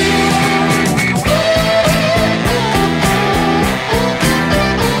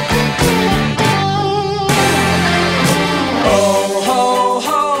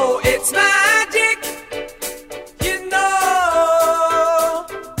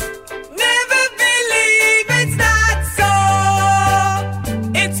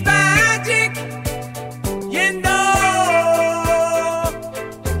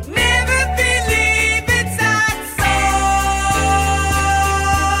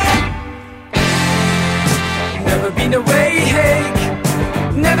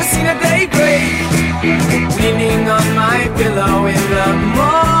 Leaning on my pillow in the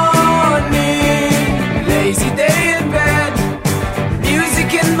morning, lazy day in bed,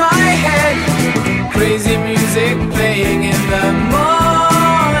 music in my head, crazy music playing in the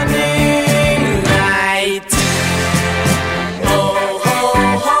morning light. Oh, ho,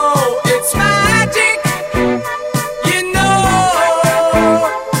 ho, it's magic, you know.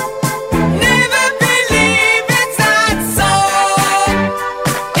 Never believe it's not so.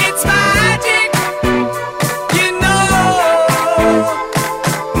 It's magic.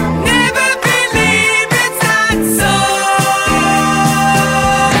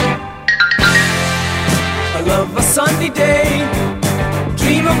 Sunny day,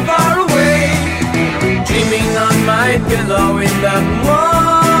 dream of far away, dreaming on my pillow in the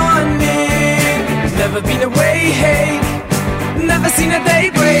morning. Never been away, hey, never seen a day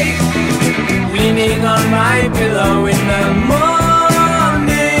break, leaning on my pillow in the morning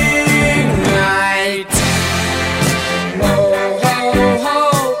light. Oh, ho, ho,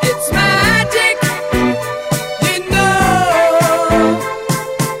 it's magic, you know.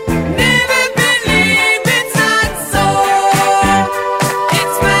 Never believe it's not so.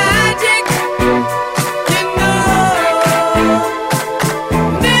 It's magic, you know.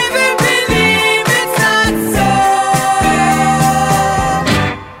 Never believe it's not so.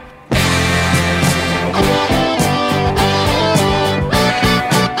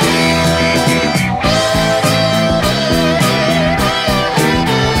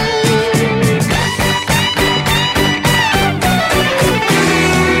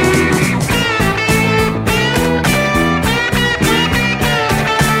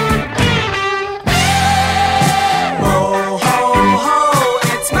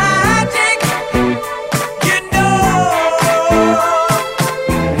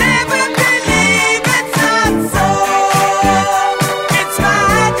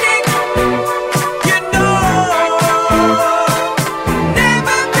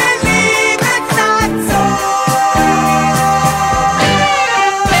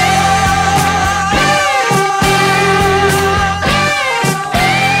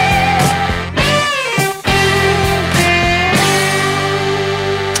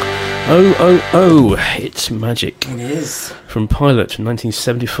 Oh, it's magic. It is. From Pilot,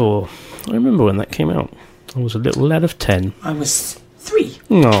 1974. I remember when that came out. I was a little lad of 10. I was 3.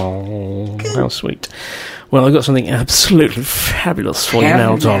 Oh, how sweet. Well, I've got something absolutely fabulous for you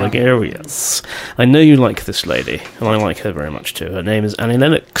now, darling. Oh, yes. I know you like this lady, and I like her very much too. Her name is Annie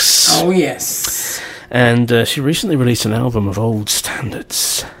Lennox. Oh, yes. And she recently released an album of old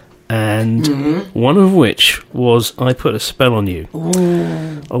standards. And one of which was I Put a Spell on You.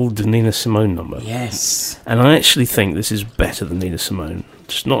 Ooh. Old Nina Simone number. Yes. And I actually think this is better than Nina Simone.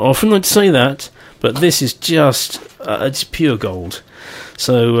 It's not often I'd say that, but this is just, it's pure gold.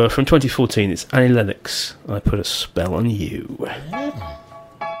 So from 2014, it's Annie Lennox, I Put a Spell on You.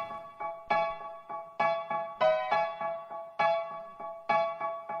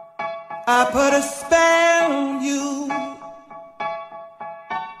 I put a spell on you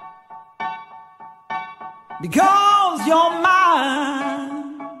because you're mine.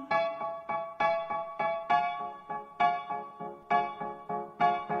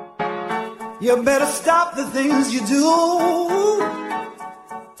 You better stop the things you do.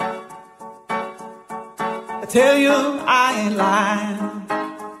 I tell you I ain't lying.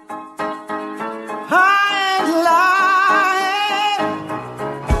 I ain't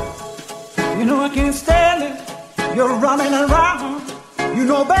lying. You know I can't stand it. You're running around. You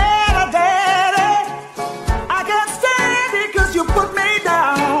know better, Daddy. I can't stand it 'cause you put me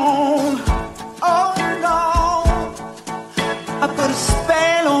down. Oh no.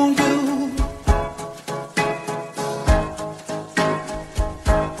 spell on you.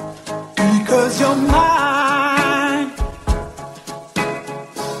 Because you're mine.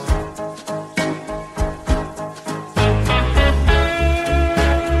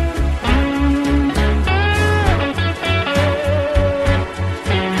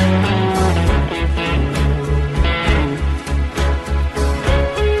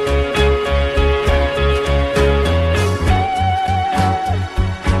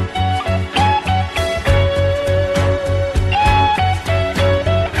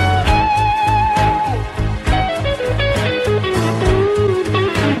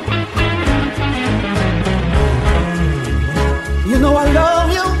 You know I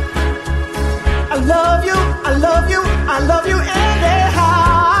love you. I love you. I love you. I love you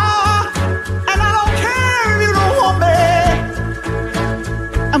anyhow. And I don't care if you don't want me.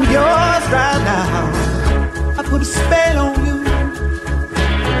 I'm yours right now. I put a spell on you.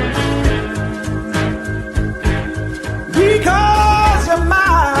 Because you're mine.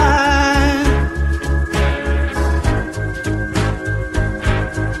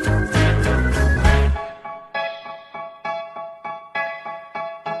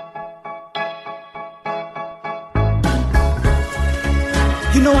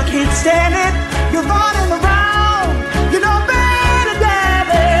 You know I can't stand it. You're running around. You know better,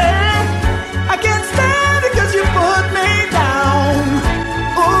 daddy. I can't stand it 'cause you put me down.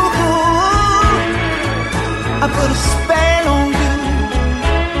 Ooh, I put a spell on you.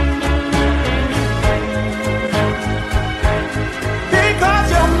 Because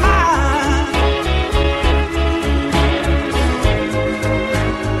you're mine.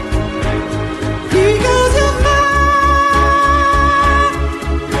 Because you're mine.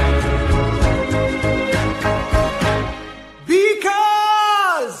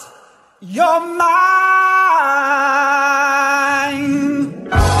 Because you're mine.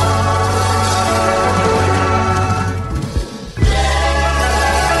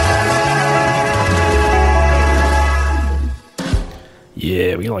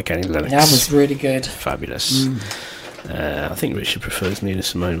 Yeah, we like Annie Lennox. That was really good. Fabulous. I think Richard prefers Nina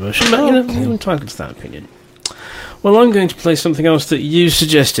Simone version, but you know, I'm entitled to that opinion. Well, I'm going to play something else that you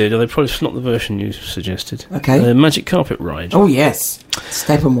suggested, although probably it's not the version you suggested. Okay. Magic Carpet Ride. Oh, yes.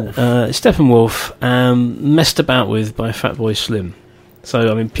 Steppenwolf. Steppenwolf, messed about with by Fatboy Slim.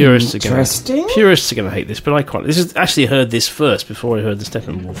 So, I mean, purists are going to hate this, but I quite... This is actually heard this first before I heard the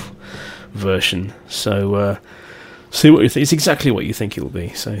Steppenwolf version. So, see what you think. It's exactly what you think it will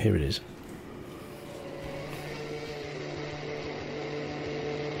be. So, here it is.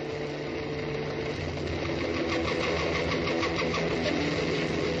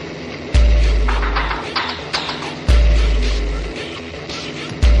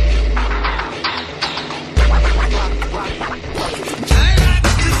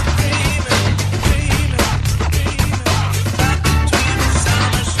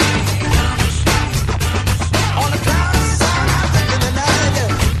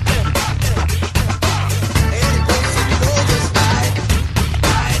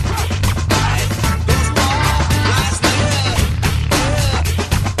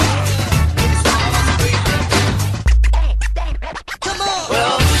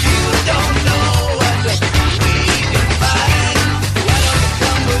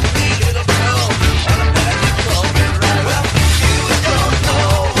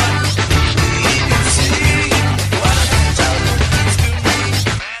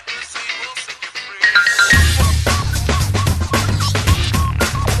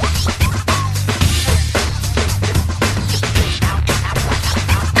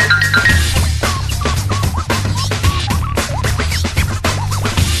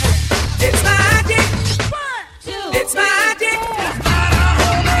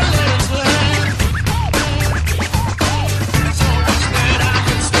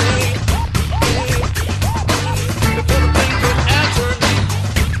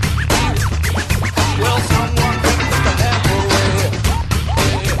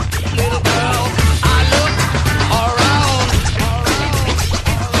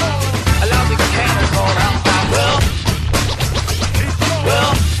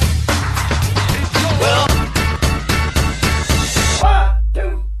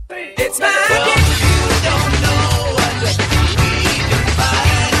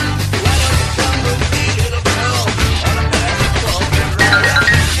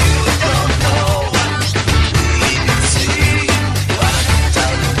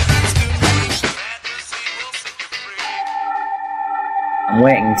 I'm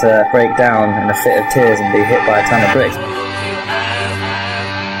waiting to break down in a fit of tears and be hit by a ton of bricks.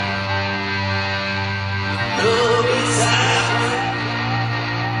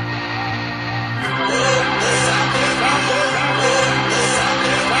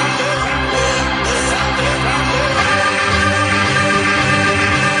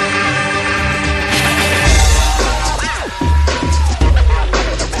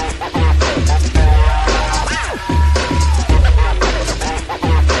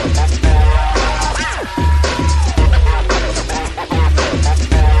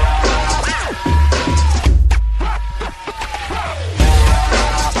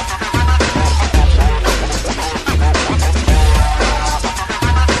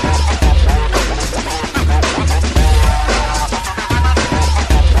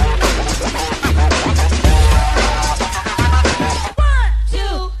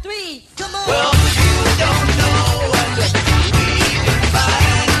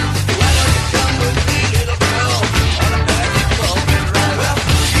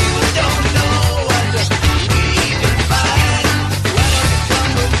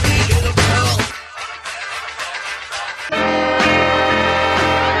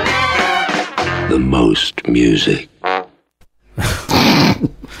 most music. That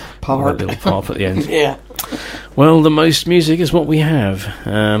little pop at the end. Yeah. Well, the most music is what we have.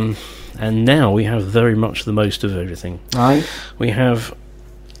 And now we have very much the most of everything. Right. We have...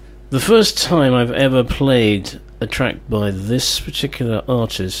 The first time I've ever played a track by this particular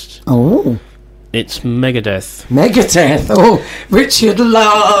artist... Oh. It's Megadeth. Megadeth. Oh, Richard,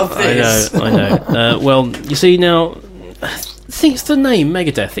 love this. I know. Well, you see now, I think it's the name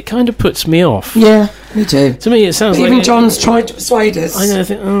Megadeth. It kind of puts me off. Yeah, me too. To me, it sounds Even like John's tried to persuade us. I know. I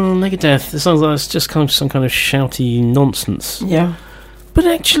think, Megadeth. It sounds like it's just kind of some kind of shouty nonsense. Yeah, but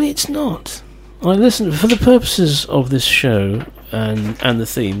actually, it's not. I listen for the purposes of this show and the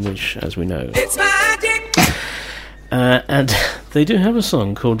theme, which, as we know, It's magic. and they do have a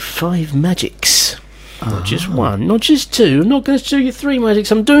song called Five Magics. Not just one, not just two. I'm not going to do you 3 magics.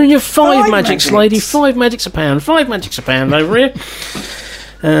 I'm doing you 5 magics, lady. 5 magics a pound. 5 magics a pound over here.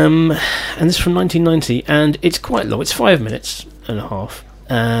 And this is from 1990, and it's quite long. It's 5 minutes and a half.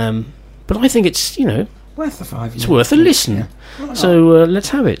 But I think it's, worth the 5. It's worth a listen. Yeah. So let's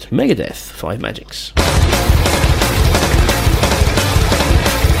have it. Megadeth, 5 magics.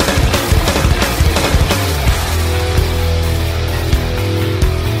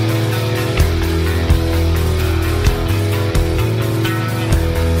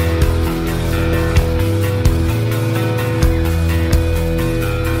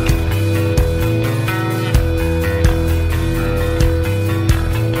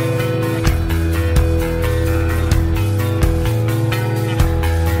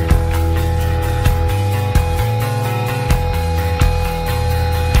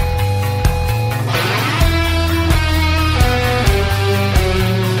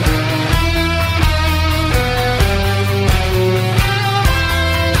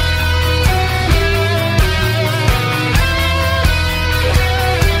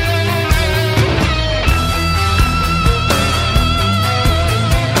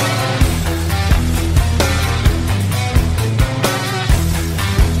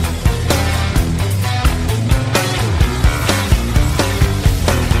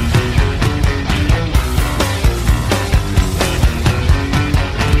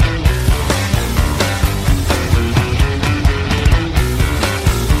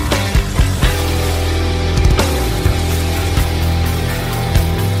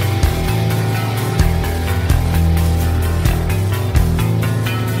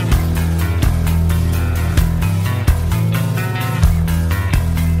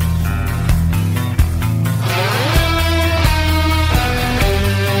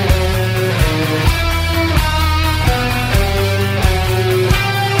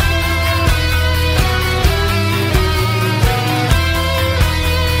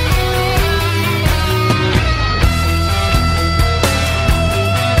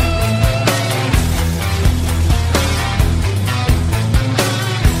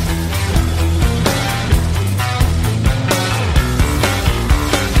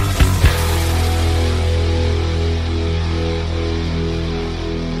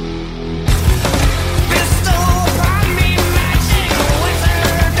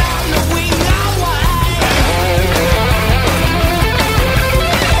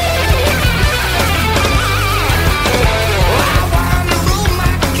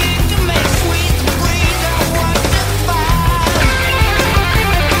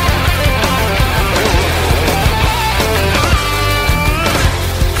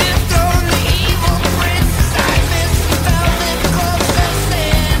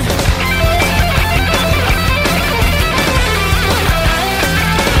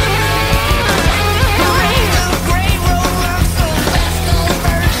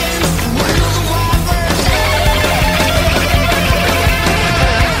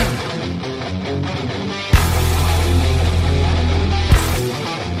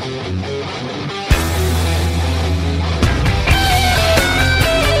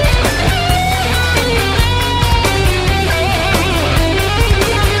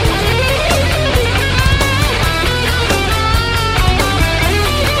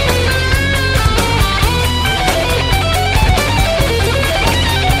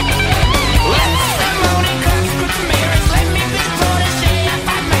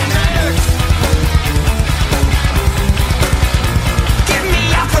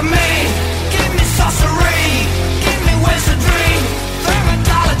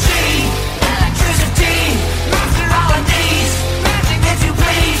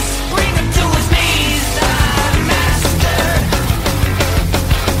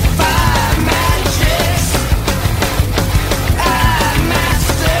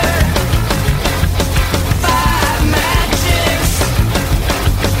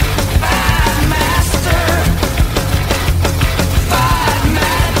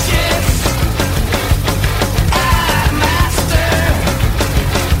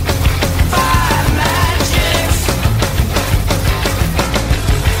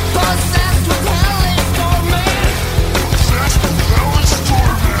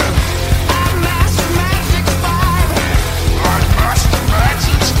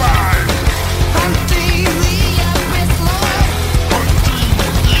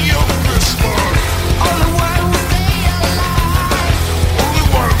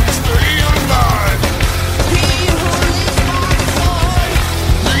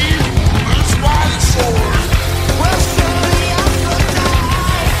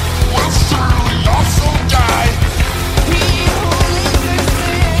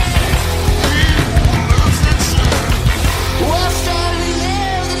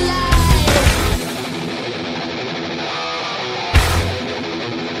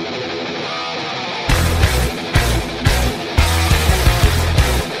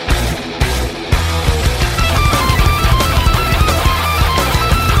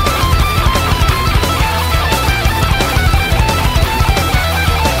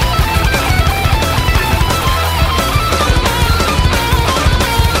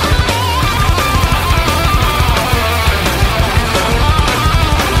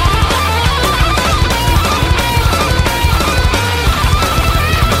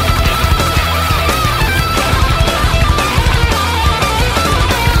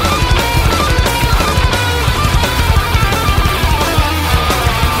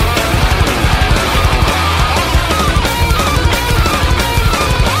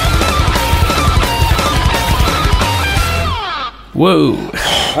 Whoa.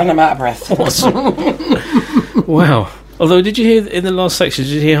 And I'm out of breath. Awesome. Wow. Although, did you hear in the last section,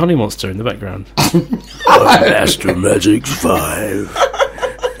 did you hear Honey Monster in the background? Master Magic's 5.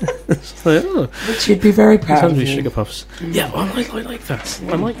 Which you'd be very proud of. Sugar Puffs. Yeah, I like that.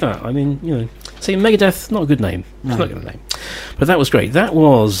 I like that. I mean, you know, see, Megadeth, not a good name. No. It's not a good name. But that was great. That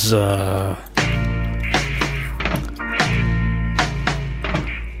was...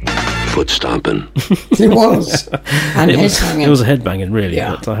 Foot stomping. It was. And it headbanging. was a headbanging, really.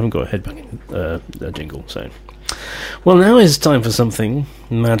 Yeah. But I haven't got a headbanging jingle, so... Well, now it's time for something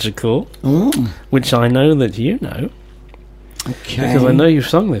magical, which I know that you know. Okay. Because I know you've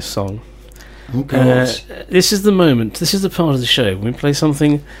sung this song. Oh, God. This is the moment, this is the part of the show when we play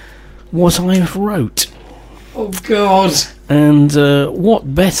something what I wrote. Oh, God. And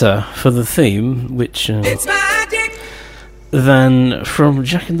what better for the theme, which... It's magic! Than from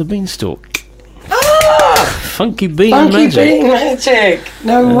Jack and the Beanstalk. Funky Bean Funky Magic. Bean Magic!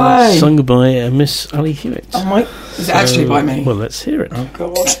 No way! Sung by Miss Ali Hewitt. Oh, my... Is it actually by me? Well, let's hear it. Oh,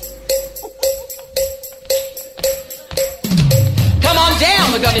 God. Come on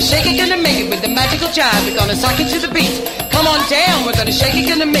down, we're gonna shake it, gonna make it with the magical jive. We're gonna sock it to the beat. Come on down, we're gonna shake it,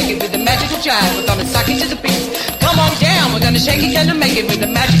 gonna make it with the magical jive. We're gonna sock it to the beat. Come on down, we're gonna shake it, gonna make it with the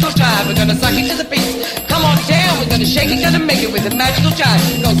magical jive. We're gonna sock it to the beat. Come on down, we're gonna shake it, gonna make it with the magical jive.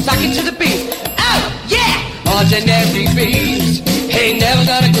 We're gonna sock it to the beat. Oh, yeah! Ordinary beast, ain't never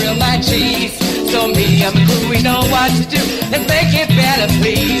gonna grill my cheese. So me and my crew, we know what to do. Let's make it better,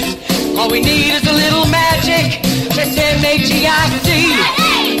 please. All we need is a little magic. Let's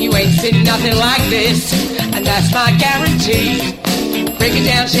M-A-G-I-C. You ain't seen nothing like this, and that's my guarantee. Break it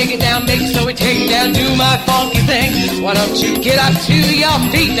down, shake it down, make it so we take it down, do my funky thing. Why don't you get up to your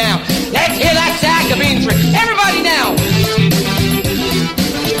feet now? Let's hear that sack of beans ring. Everybody now!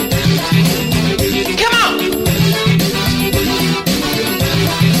 Come on!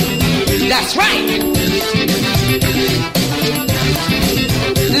 That's right!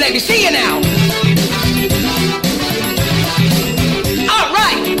 Let me see you now!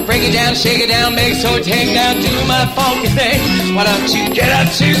 Alright! Break it down, shake it down, make it so we take it down, do my funky thing. Why don't you get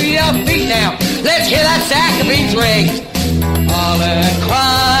up to your feet now? Let's hear that sack of beans ring. All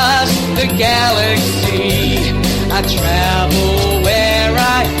across the galaxy, I travel where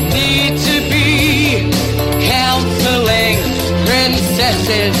I need to be, counseling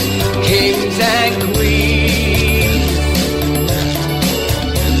princesses, kings and queens.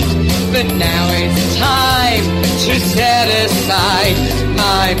 But now it's time to set aside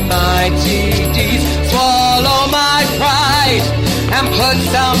my mighty deeds, swallow my pride, and put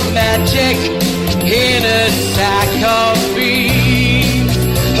some magic in a sack of beans.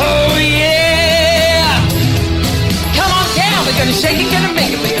 Oh yeah! Come on down, we're gonna shake it, gonna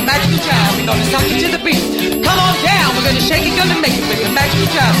make it with the magical jive. We're gonna suck it to the beat. Come on down, we're gonna shake it, gonna make it with the magical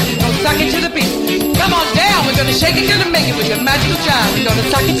jive. We're gonna suck it to the beat. Come on down, we're gonna shake it, gonna make it with the magical jive. We're gonna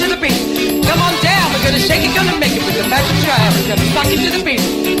suck it to the beat. Come on down, we're gonna shake it, gonna make it with the magical jive. We're gonna suck it to the beat.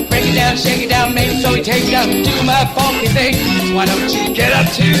 Break it down, shake it down, make it so we take it down, do my funky thing. Why don't you get up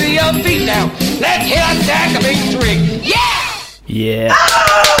to your feet now? Let's hear that sack of beans ring. Yeah! Yeah.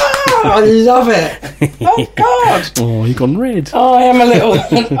 I love it. Oh, God. Oh, you've gone red. Oh, I am a little...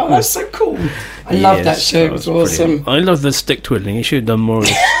 Oh, that's so cool. I love that show. It was awesome. I love the stick twiddling. You should have done more of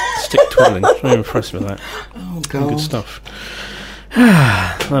the stick twiddling. I'm very impressed with that. Oh, God. Good stuff.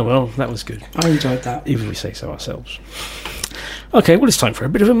 Oh, well, that was good. I enjoyed that. Even if we say so ourselves. Okay, well, it's time for a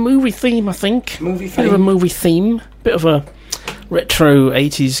bit of a movie theme, I think. Movie Bit of a theme. movie theme. Bit of a retro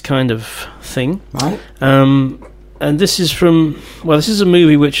 80s kind of thing. Right. And this is from... Well, this is a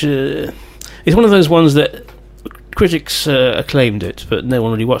movie which... is one of those ones that critics acclaimed it, but no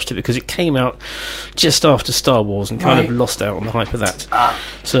one really watched it because it came out just after Star Wars and kind of lost out on the hype of that.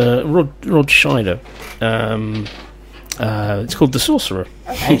 It's Rod Scheider. It's called The Sorcerer,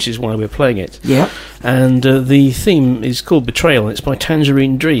 which is why we're playing it. Yeah. And the theme is called Betrayal, and it's by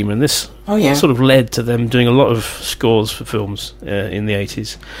Tangerine Dream, and this sort of led to them doing a lot of scores for films in the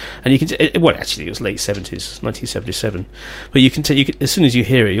 80s. And you can well, actually, it was late 70s, 1977. But you can as soon as you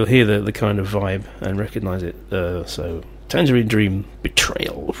hear it, you'll hear the kind of vibe and recognise it. So, Tangerine Dream,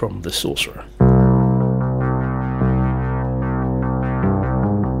 Betrayal from The Sorcerer.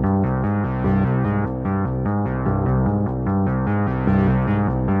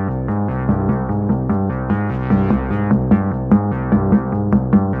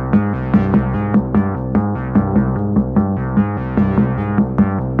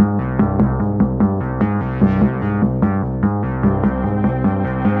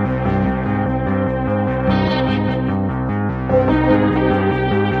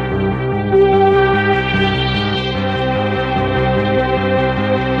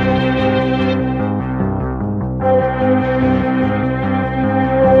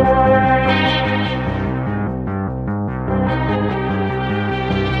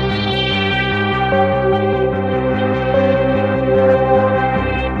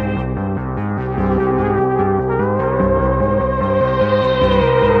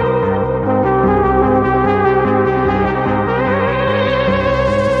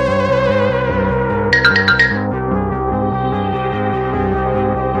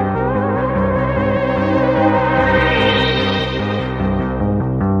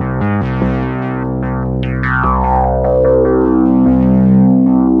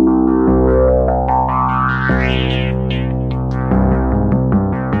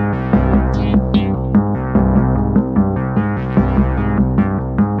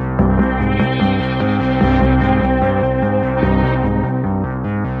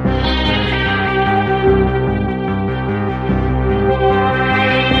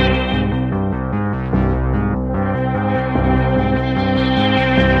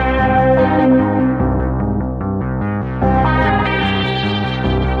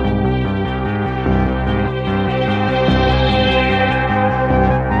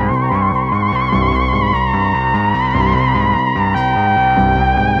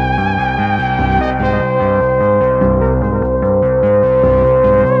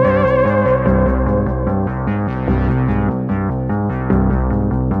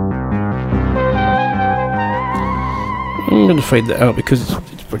 fade that out because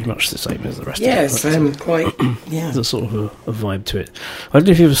it's pretty much the same as the rest Yes, of it. quite, yeah. There's a sort of a vibe to it. I don't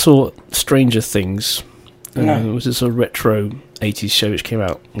know if you ever saw Stranger Things. No. It was a sort of retro 80s show which came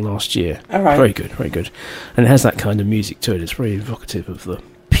out last year. All right. Very good, very good. And it has that kind of music to it. It's very evocative of the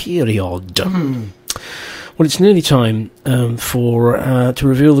period. Well, it's nearly time to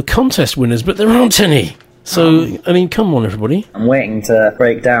reveal the contest winners, but there aren't any. So, I mean, come on, everybody. I'm waiting to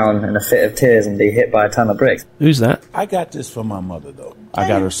break down in a fit of tears and be hit by a ton of bricks. Who's that? I got this for my mother, though. I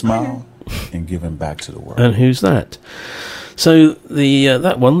got her smile and giving back to the world. And who's that? So,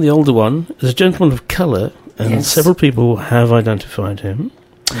 that one, the older one, is a gentleman of colour, and several people have identified him.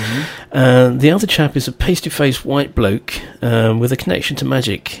 The other chap is a pasty-faced white bloke with a connection to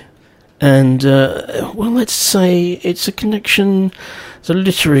magic. And, well, let's say it's a connection, it's a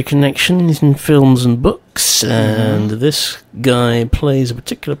literary connection. He's in films and books, and this guy plays a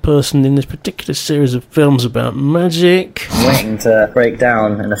particular person in this particular series of films about magic. I'm waiting to break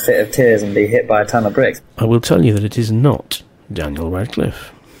down in a fit of tears and be hit by a ton of bricks. I will tell you that it is not Daniel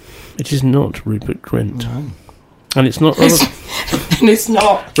Radcliffe. It is not Rupert Grint. No. And it's not Robert... And it's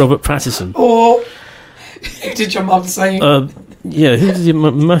not... Robert Pattinson. Or... Who did your mum say? Yeah, who did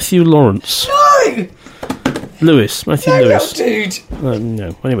Matthew Lawrence. No! Matthew Lewis. Dude.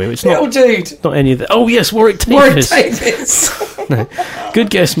 No, anyway, it's Little not... dude. Not any of that. Oh, yes, Warwick Davis. No. Good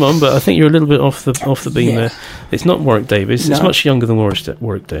guess, Mum, but I think you're a little bit off the beam there. It's not Warwick Davis. It's much younger than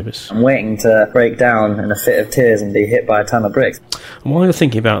Warwick Davis. I'm waiting to break down in a fit of tears and be hit by a ton of bricks. And while you're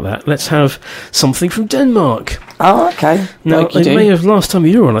thinking about that, let's have something from Denmark. Oh, okay. Now, last time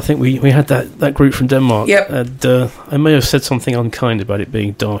you were on, I think we had that group from Denmark. Yep. And I may have said something unkind about it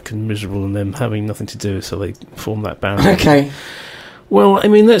being dark and miserable and them having nothing to do, so they formed that band. Okay. Well, I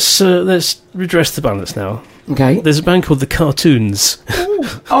mean, let's redress the balance now. Okay. There's a band called The Cartoons.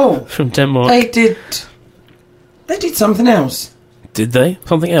 Oh. From Denmark. They did something else. Did they?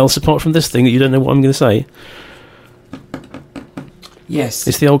 Something else apart from this thing that you don't know what I'm going to say? Yes.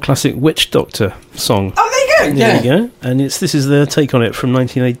 It's the old classic Witch Doctor song. Oh, there you go. There you go. And this is their take on it from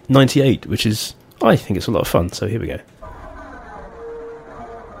 1998, which is, I think it's a lot of fun. So here we go.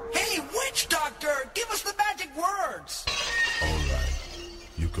 Hey, Witch Doctor, give us the magic words. Alright,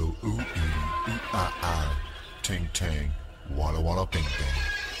 you go ooh ee, ooh ah ah, ting tang, walla walla bing bang.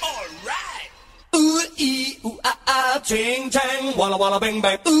 Alright. Ooh ee, ooh ah ah, ting tang, walla walla bing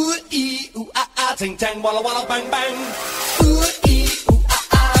bang. Ooh ee, ooh ah ah, ting tang, walla walla bang bang. Ooh ee, ooh ah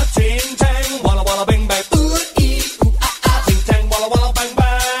ah, ting tang, walla walla bing bang. Ooh ee, ooh ah ah, ting tang, walla walla bang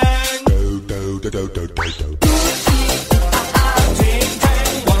bang. Do do do do do do do.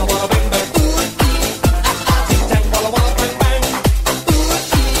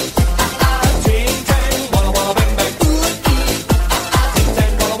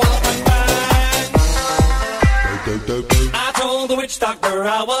 Doctor,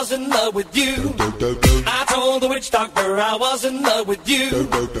 I was in love with you. I told the witch doctor I was in love with you.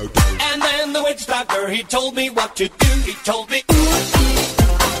 And then the witch doctor, he told me what to do. He told me, ooh,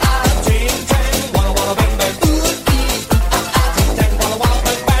 ah, ting, tang, walla, walla, bang, bang. Ooh, ah, ting, tang, walla, walla,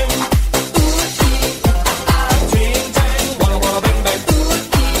 bang, bang. Ooh, ah, ting, tang, walla, walla, bang, bang. Ooh,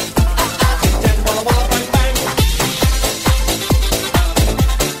 ah, ting, tang, walla, walla, bang, bang.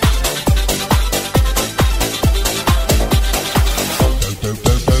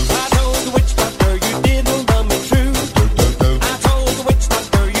 I told the witch doctor you didn't love me true. I told the witch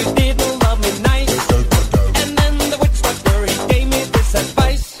doctor you didn't love me nice. And then the witch doctor, he gave me this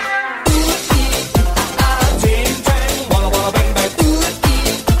advice. Ooh,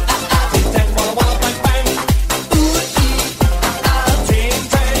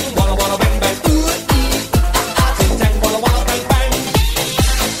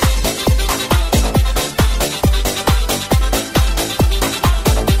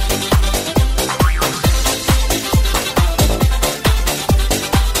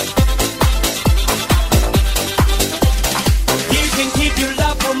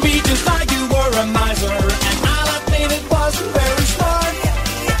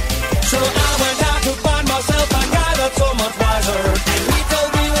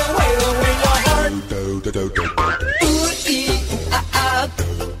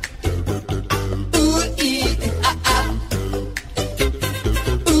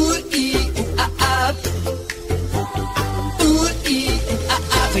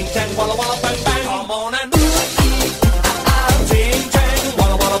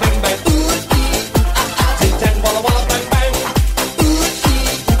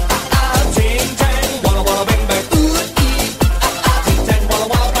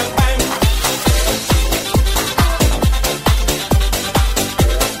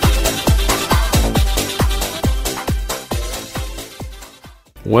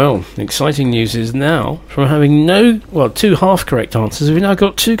 Well, exciting news is now, from having two half-correct answers, we've now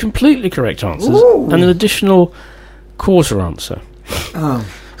got 2 completely correct answers and an additional quarter answer. Oh.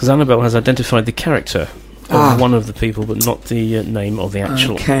 Because Annabelle has identified the character of one of the people, but not the name of the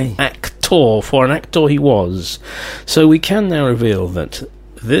actual actor. For an actor he was. So we can now reveal that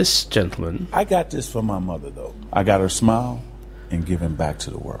this gentleman... I got this for my mother, though. I got her smile and giving back to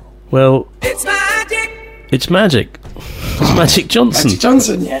the world. Well... It's magic! It's Magic. It's Magic Johnson. Magic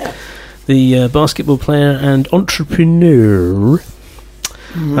Johnson, yeah. The basketball player and entrepreneur.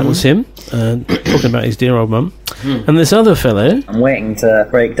 That was him, talking about his dear old mum. And this other fellow... I'm waiting to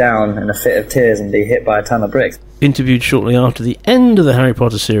break down in a fit of tears and be hit by a ton of bricks. Interviewed shortly after the end of the Harry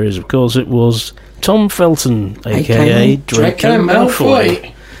Potter series, of course, it was Tom Felton, a.k.a. Draco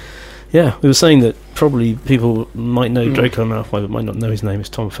Malfoy. Yeah, we were saying that probably people might know Draco Malfoy, but might not know his name is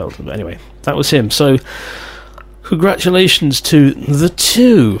Tom Felton. But anyway, that was him. So, congratulations to the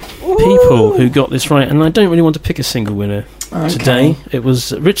 2 people who got this right. And I don't really want to pick a single winner today. It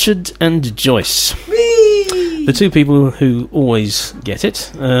was Richard and Joyce. Whee! The 2 people who always get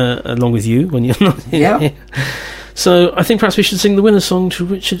it, along with you when you're not here. Yep. So, I think perhaps we should sing the winner song to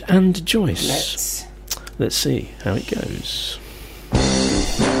Richard and Joyce. Let's see how it goes.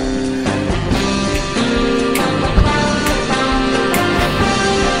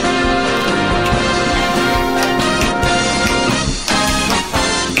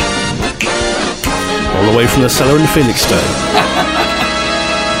 All the way from the cellar in Felixstowe.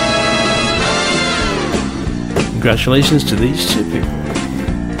 Congratulations to these 2 people.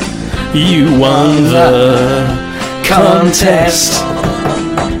 You won the contest.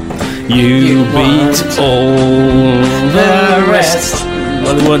 You beat all the rest.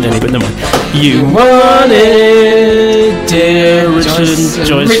 Well, there weren't any, but never mind. You won it, dear Richard,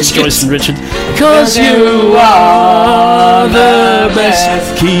 Joyce and Richard, 'cause you are the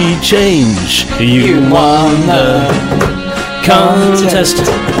best. Key change. You won the contest.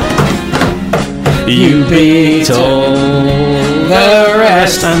 You beat all the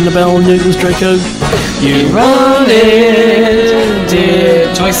rest. Annabelle Noodles Draco. You won it,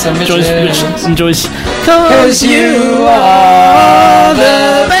 dear Joyce and Richard. Richard and Joyce, 'cause you are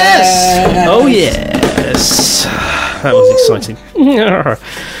the best. Oh yes, that was exciting.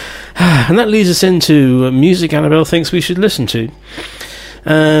 And that leads us into music Annabelle thinks we should listen to,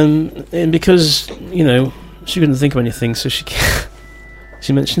 and because she couldn't think of anything, so she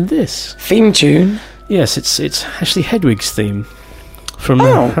mentioned this theme tune. Yes, it's Ashley Hedwig's theme from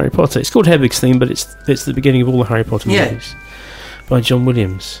Harry Potter. It's called Hedwig's theme, but it's the beginning of all the Harry Potter movies by John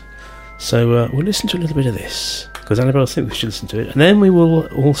Williams. So we'll listen to a little bit of this because Annabelle thinks we should listen to it, and then we will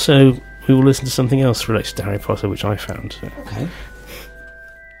listen to something else related to Harry Potter, which I found. So. Okay.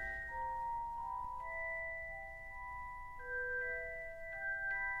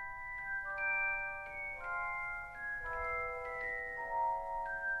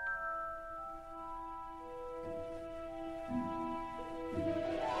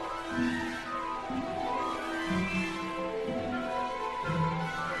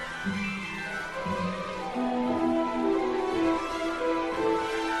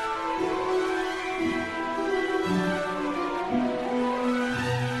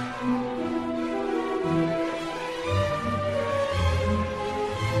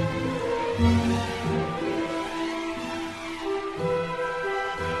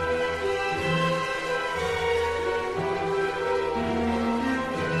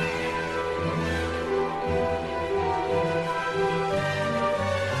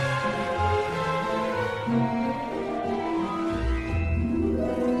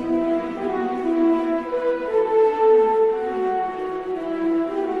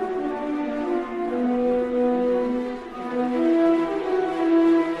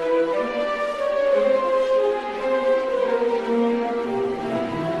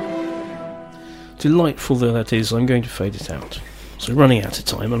 Delightful though that is, I'm going to fade it out. So we're running out of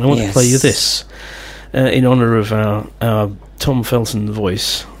time, and I want to play you this in honour of our Tom Felton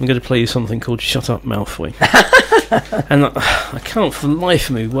voice. I'm going to play you something called "Shut Up, Malfoy," and I can't for the life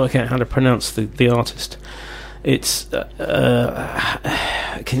of me work out how to pronounce the artist. It's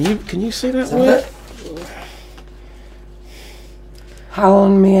can you say that word?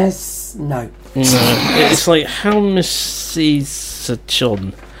 No. It's like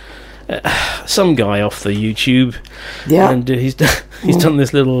Halmissizachon. Some guy off the YouTube, and he's done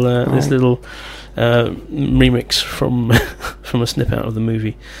this little remix from a snip out of the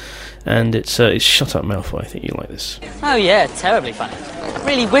movie, and it's "Shut Up, Malfoy." I think you like this. Oh yeah, terribly funny,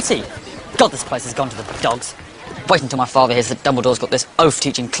 really witty. God, this place has gone to the dogs. Wait until my father hears that Dumbledore's got this oath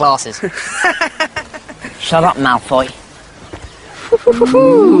teaching classes. Shut up, Malfoy. Shut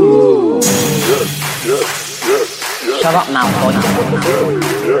up, Malfoy.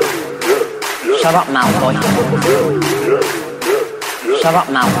 Shut up, Malfoy. Shut up,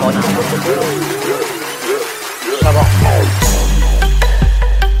 Malfoy. Shut up.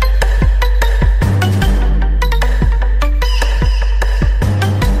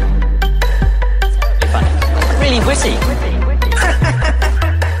 Really witty.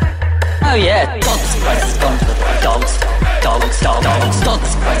 Oh yeah, God, this place has gone to the dogs. Dogs. God,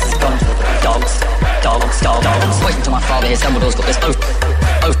 this place has gone to the dogs. Dogs. Wait until my father hears Dumbledore's got this oath.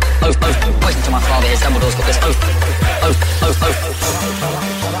 Wait until my father hears Dumbledore's got this oath.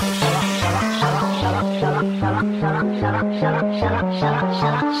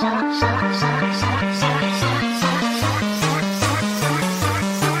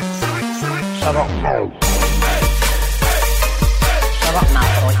 Shut up. Shut up,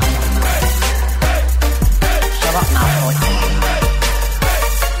 Malfoy. Shut up, Malfoy.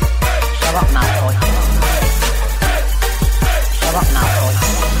 Shut up, Malfoy. Shut up, Malfoy.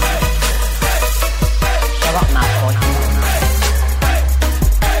 Shut up, Malfoy.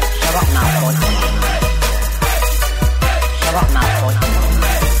 Shut up, Malfoy. Shut up, Malfoy.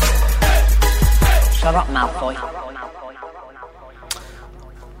 Shut up, Malfoy.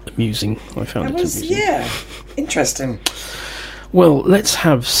 Amusing. I found it amusing. Yeah, interesting. Well, let's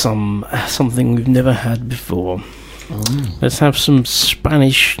have something we've never had before. Let's have some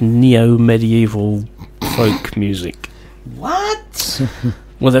Spanish neo-medieval folk music. What?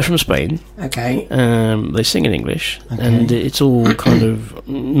 Well, they're from Spain. Okay. They sing in English, and it's all kind of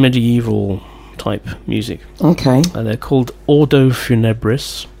medieval type music. Okay. And they're called Ordo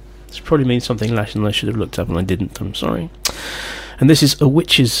Funebris. This probably means something Latin I should have looked up and I didn't. I'm sorry. And this is a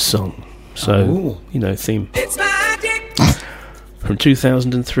witch's song. So, theme. It's magic. From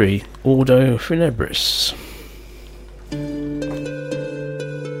 2003, Ordo Funebris.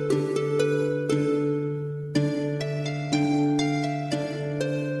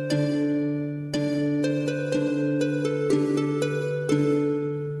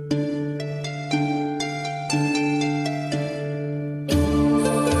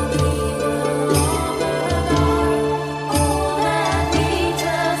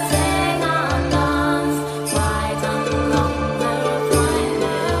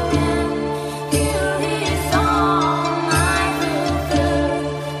 Here is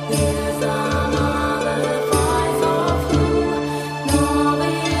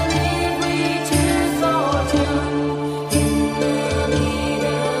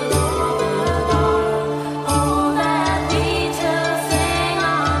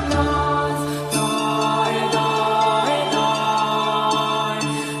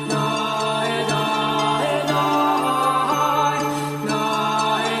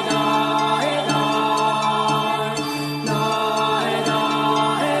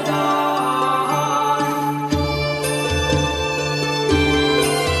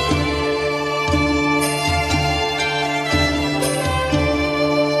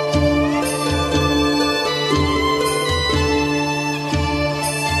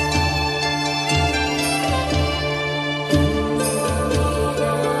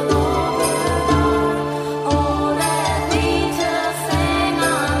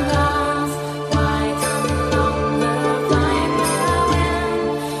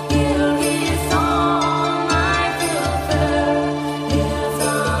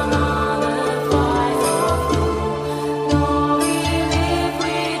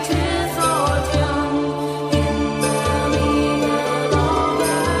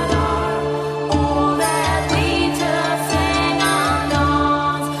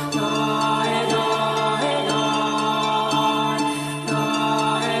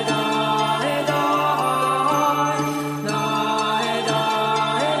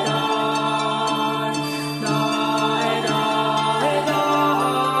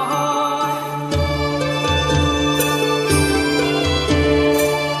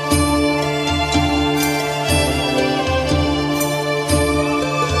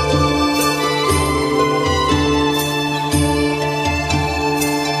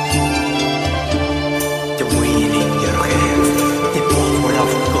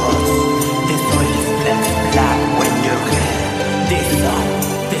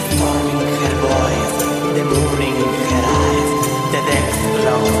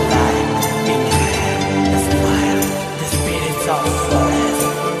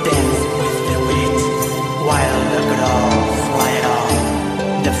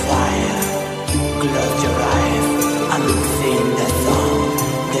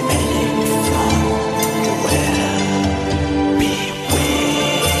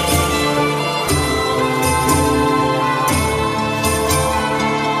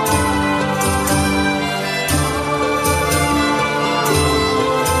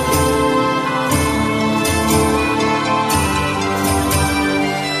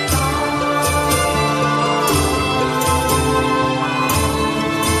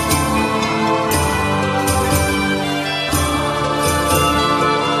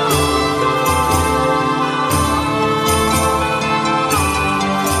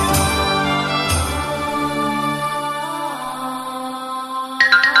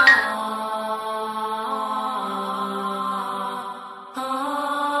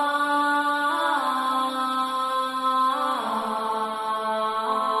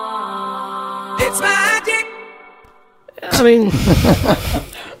I mean,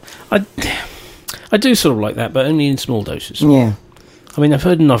 I do sort of like that, but only in small doses. Yeah. I mean, I've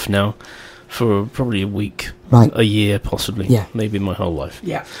heard enough now for probably a week, Right. a year, possibly. Yeah. Maybe my whole life.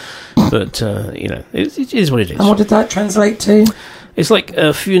 Yeah. But, you know, it is what it is. And what did that translate to? It's like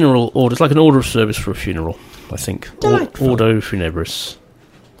a funeral order. It's like an order of service for a funeral, I think. Delightful. Ordo Funebris.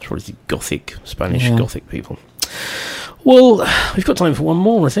 It's probably the Gothic, Spanish Yeah. Gothic people. Well, we've got time for one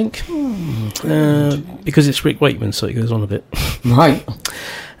more, I think. Because it's Rick Wakeman, so it goes on a bit. Right.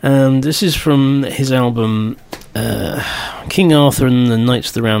 This is from his album King Arthur and the Knights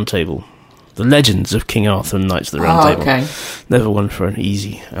of the Round Table. The Legends of King Arthur and the Knights of the Round Table. Okay. Never one for an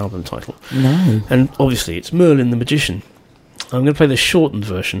easy album title. No. And obviously it's Merlin the Magician. I'm going to play the shortened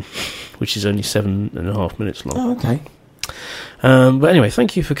version, which is only 7.5 minutes long. Oh, okay. But anyway,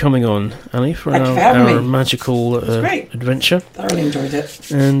 thank you for coming on, Ali, for Thank you for having our me. magical great. adventure. Thoroughly enjoyed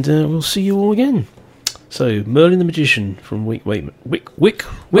it. And we'll see you all again. So, Merlin the Magician from Rick Wakeman. Rick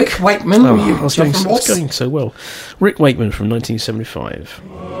Wakeman? Oh, You I was from going what? so well. Rick Wakeman from 1975.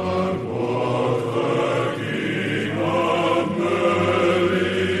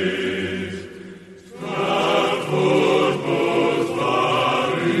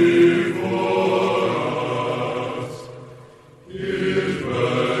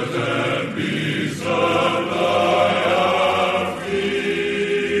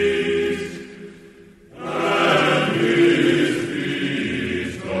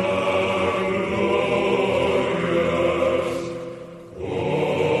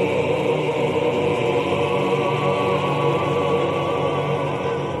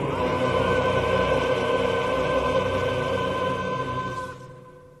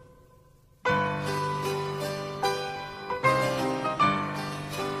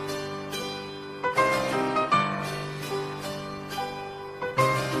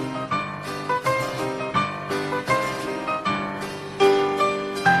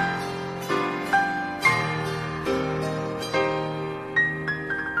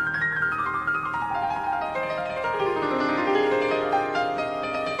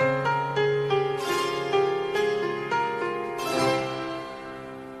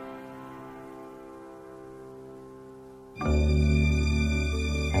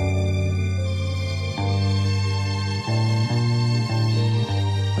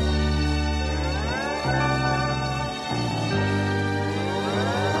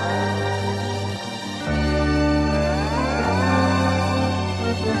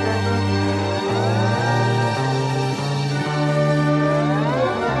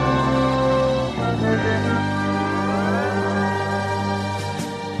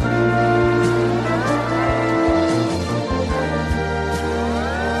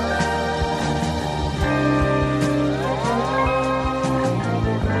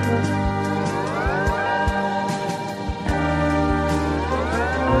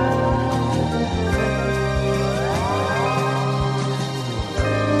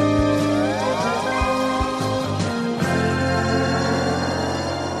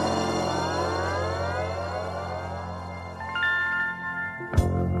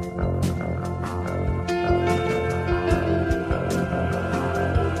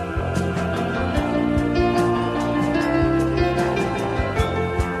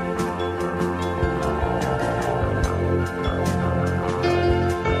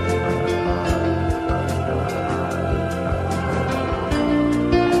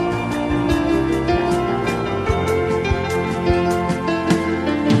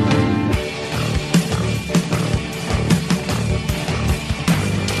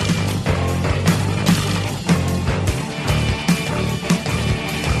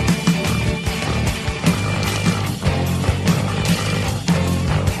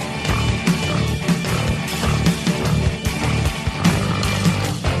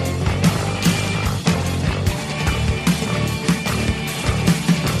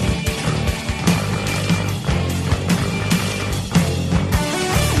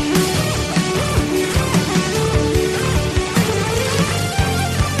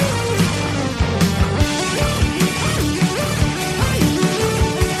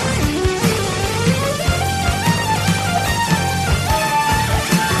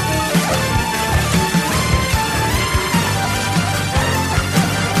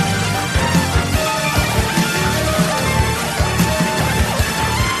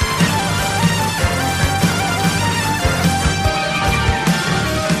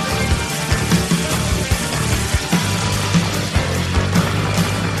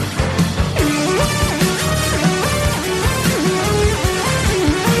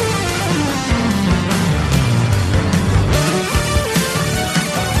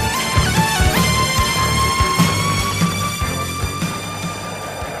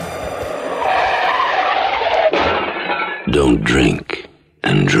 don't drink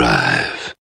and drive.